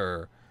with,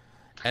 or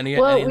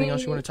anything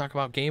else you want to talk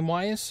about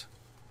game-wise?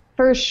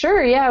 For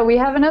sure, yeah. We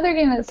have another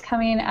game that's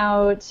coming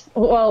out.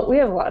 Well, we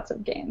have lots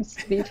of games,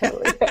 to be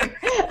totally fair.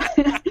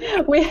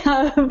 We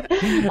have,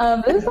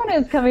 this one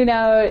is coming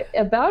out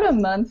about a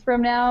month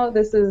from now.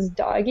 This is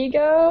Doggy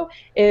Go.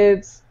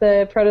 It's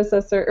the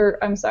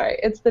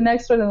it's the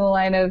next one in the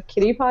line of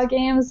Kitty Paw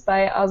games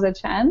by Aza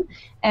Chen.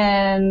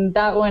 And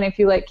that one, if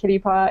you like Kitty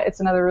Paw,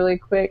 it's another really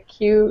quick,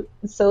 cute,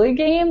 silly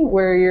game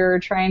where you're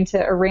trying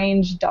to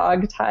arrange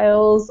dog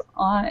tiles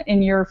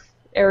in your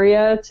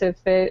area to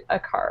fit a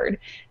card.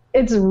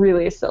 It's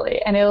really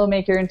silly, and it'll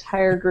make your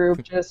entire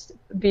group just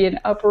be in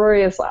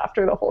uproarious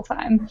laughter the whole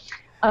time.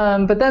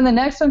 But then the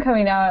next one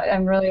coming out,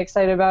 I'm really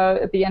excited about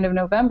at the end of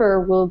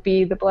November, will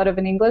be The Blood of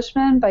an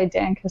Englishman by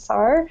Dan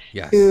Cassar,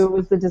 who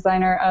was the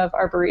designer of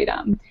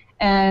Arboretum.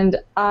 And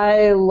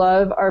I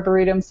love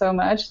Arboretum so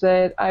much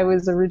that I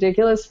was a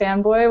ridiculous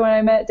fanboy when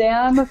I met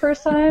Dan the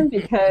first time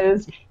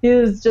because he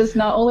is just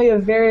not only a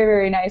very,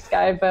 very nice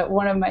guy, but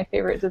one of my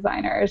favorite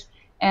designers.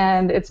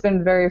 And it's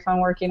been very fun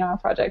working on a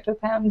project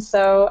with him.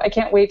 So I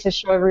can't wait to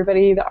show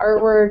everybody the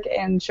artwork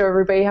and show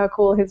everybody how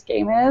cool his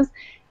game is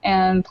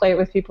and play it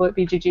with people at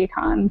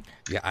BGG-Con.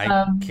 Yeah,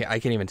 I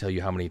can't even tell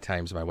you how many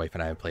times my wife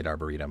and I have played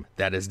Arboretum.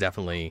 That is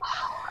definitely...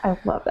 I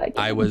love that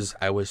game.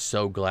 I was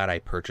so glad I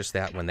purchased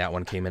that when that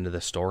one came into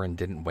the store and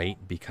didn't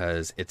wait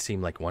because it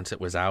seemed like once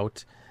it was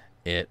out,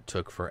 it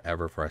took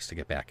forever for us to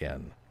get back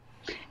in.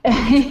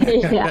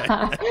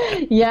 Yeah,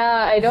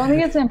 I don't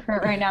think it's in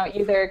print right now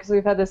either because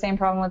we've had the same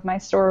problem with my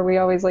store. We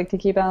always like to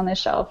keep it on the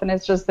shelf and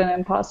it's just been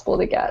impossible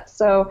to get.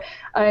 So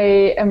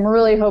I am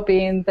really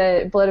hoping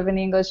that Blood of an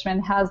Englishman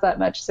has that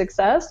much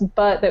success,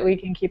 but that we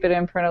can keep it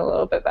in print a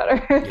little bit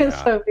better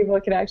so people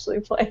can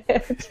actually play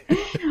it.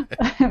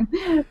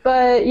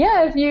 But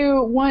yeah, if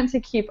you want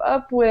to keep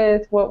up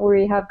with what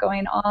we have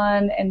going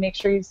on and make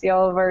sure you see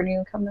all of our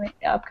new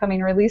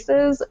upcoming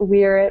releases,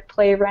 we are at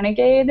Play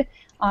Renegade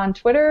on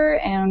Twitter,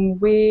 and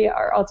we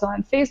are also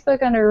on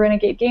Facebook under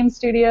Renegade Game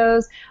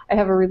Studios. I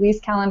have a release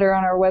calendar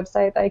on our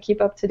website that I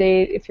keep up to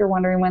date if you're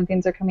wondering when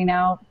things are coming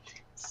out.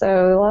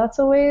 So lots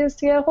of ways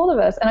to get a hold of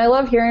us. And I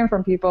love hearing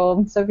from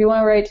people. So if you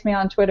want to write to me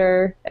on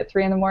Twitter at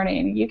 3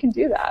 a.m, you can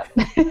do that.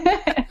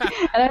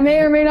 And I may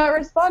or may not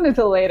respond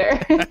until later.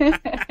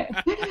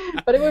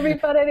 But it would be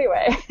fun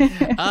anyway.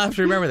 I'll have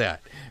to remember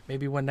that.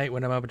 Maybe one night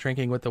when I'm out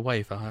drinking with the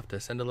wife, I'll have to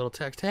send a little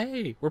text,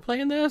 hey, we're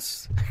playing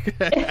this.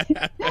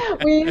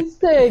 We used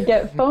to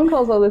get phone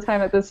calls all the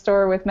time at the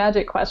store with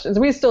magic questions.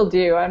 We still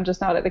do. I'm just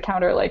not at the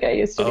counter like I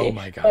used to be. Oh,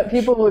 my gosh. But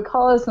people would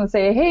call us and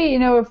say, hey,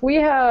 if we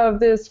have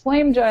this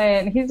flame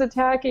giant, he's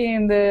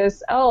attacking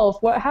this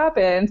elf, what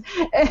happened?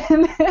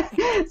 And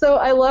so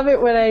I love it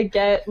when I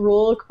get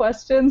rule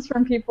questions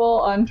from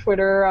people on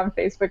Twitter or on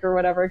Facebook or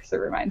whatever because it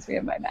reminds me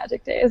of my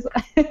magic days.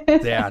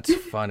 That's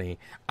funny.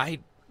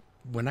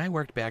 When I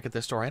worked back at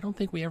the store, I don't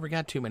think we ever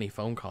got too many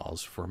phone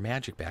calls for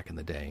Magic back in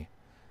the day.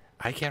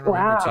 I can't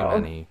remember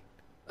too many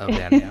of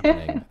that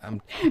happening.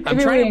 I'm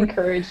trying to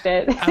encouraged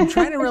it. I'm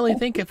trying to really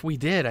think if we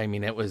did. I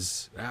mean, it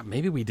was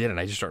maybe we did, and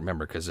I just don't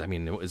remember because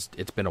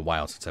it's been a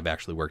while since I've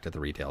actually worked at the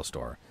retail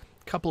store.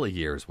 A couple of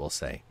years, we'll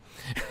say.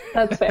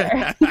 That's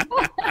fair.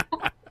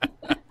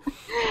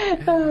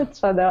 Oh, it's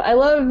fun though. I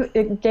love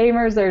it.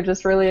 Gamers are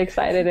just really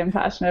excited and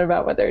passionate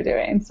about what they're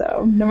doing.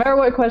 So no matter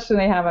what question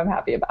they have, I'm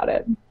happy about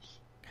it.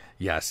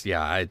 Yes,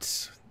 yeah,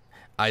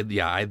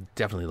 I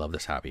definitely love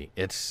this hobby.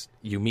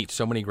 You meet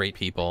so many great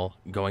people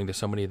going to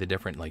so many of the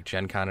different like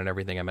Gen Con and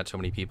everything. I met so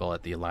many people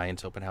at the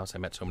Alliance Open House. I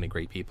met so many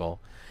great people.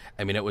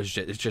 I mean,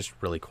 it's just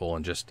really cool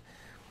and just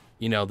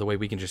the way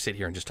we can just sit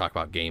here and just talk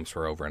about games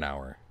for over an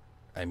hour.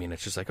 I mean,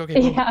 it's just like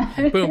okay,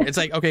 boom, boom. It's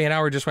like okay, an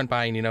hour just went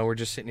by and we're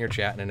just sitting here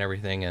chatting and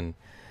everything and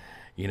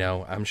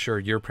I'm sure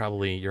your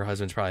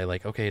husband's probably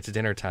like okay, it's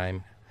dinner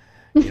time.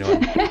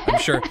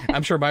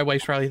 I'm sure my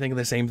wife's probably thinking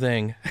the same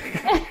thing.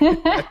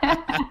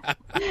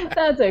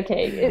 That's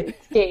okay.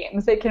 It's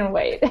games. It can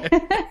wait.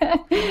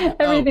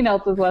 Everything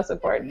else is less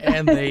important.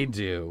 And they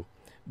do.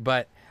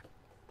 But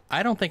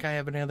I don't think I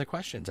have any other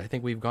questions. I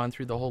think we've gone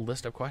through the whole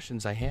list of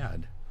questions I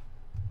had.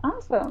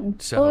 Awesome.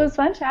 So, well, it was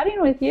fun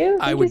chatting with you.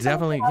 I would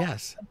definitely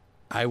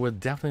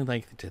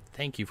like to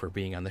thank you for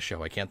being on the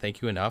show. I can't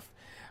thank you enough.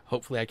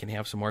 hopefully I can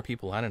have some more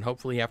people on, and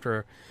hopefully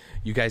after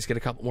you guys get a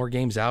couple more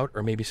games out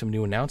or maybe some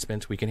new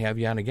announcements, we can have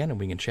you on again and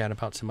we can chat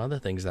about some other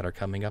things that are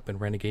coming up in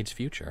Renegade's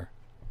future.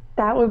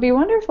 That would be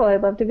wonderful.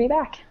 I'd love to be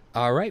back.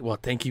 All right. Well,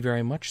 thank you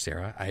very much,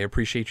 Sarah. I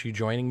appreciate you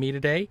joining me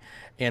today,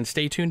 and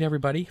stay tuned,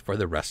 everybody, for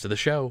the rest of the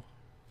show.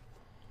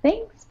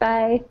 Thanks.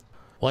 Bye.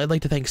 Well, I'd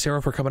like to thank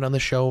Sarah for coming on the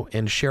show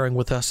and sharing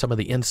with us some of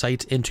the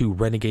insights into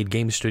Renegade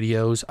Game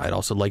Studios. I'd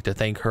also like to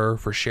thank her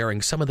for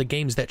sharing some of the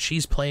games that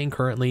she's playing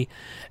currently,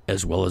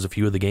 as well as a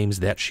few of the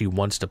games that she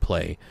wants to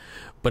play.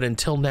 But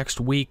until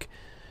next week,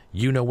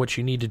 you know what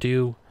you need to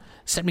do.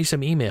 Send me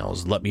some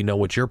emails. Let me know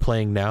what you're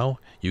playing now.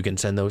 You can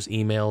send those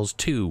emails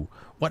to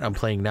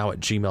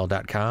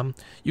whatimplayingnow@gmail.com.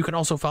 You can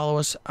also follow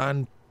us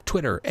on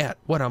Twitter at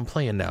What I'm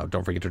Playing Now.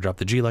 Don't forget to drop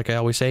the G like I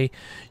always say.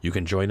 You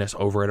can join us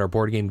over at our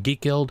Board Game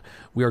Geek Guild.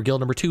 We are guild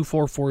number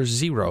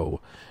 2440.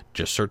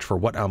 Just search for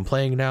What I'm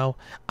Playing Now.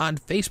 On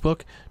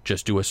Facebook,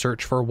 just do a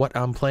search for What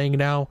I'm Playing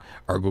Now.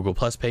 Our Google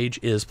Plus page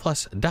is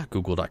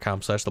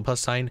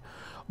plus.google.com/the+sign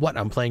What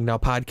I'm Playing Now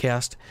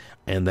podcast.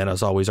 And then,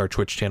 as always, our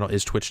Twitch channel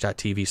is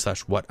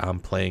twitch.tv/What I'm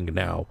Playing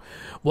Now.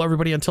 Well,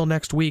 everybody, until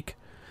next week,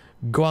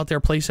 go out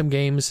there, play some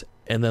games,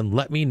 and then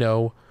let me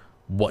know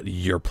what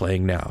you're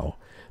playing now.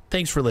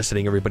 Thanks for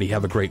listening, everybody.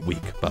 Have a great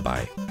week.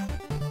 Bye-bye.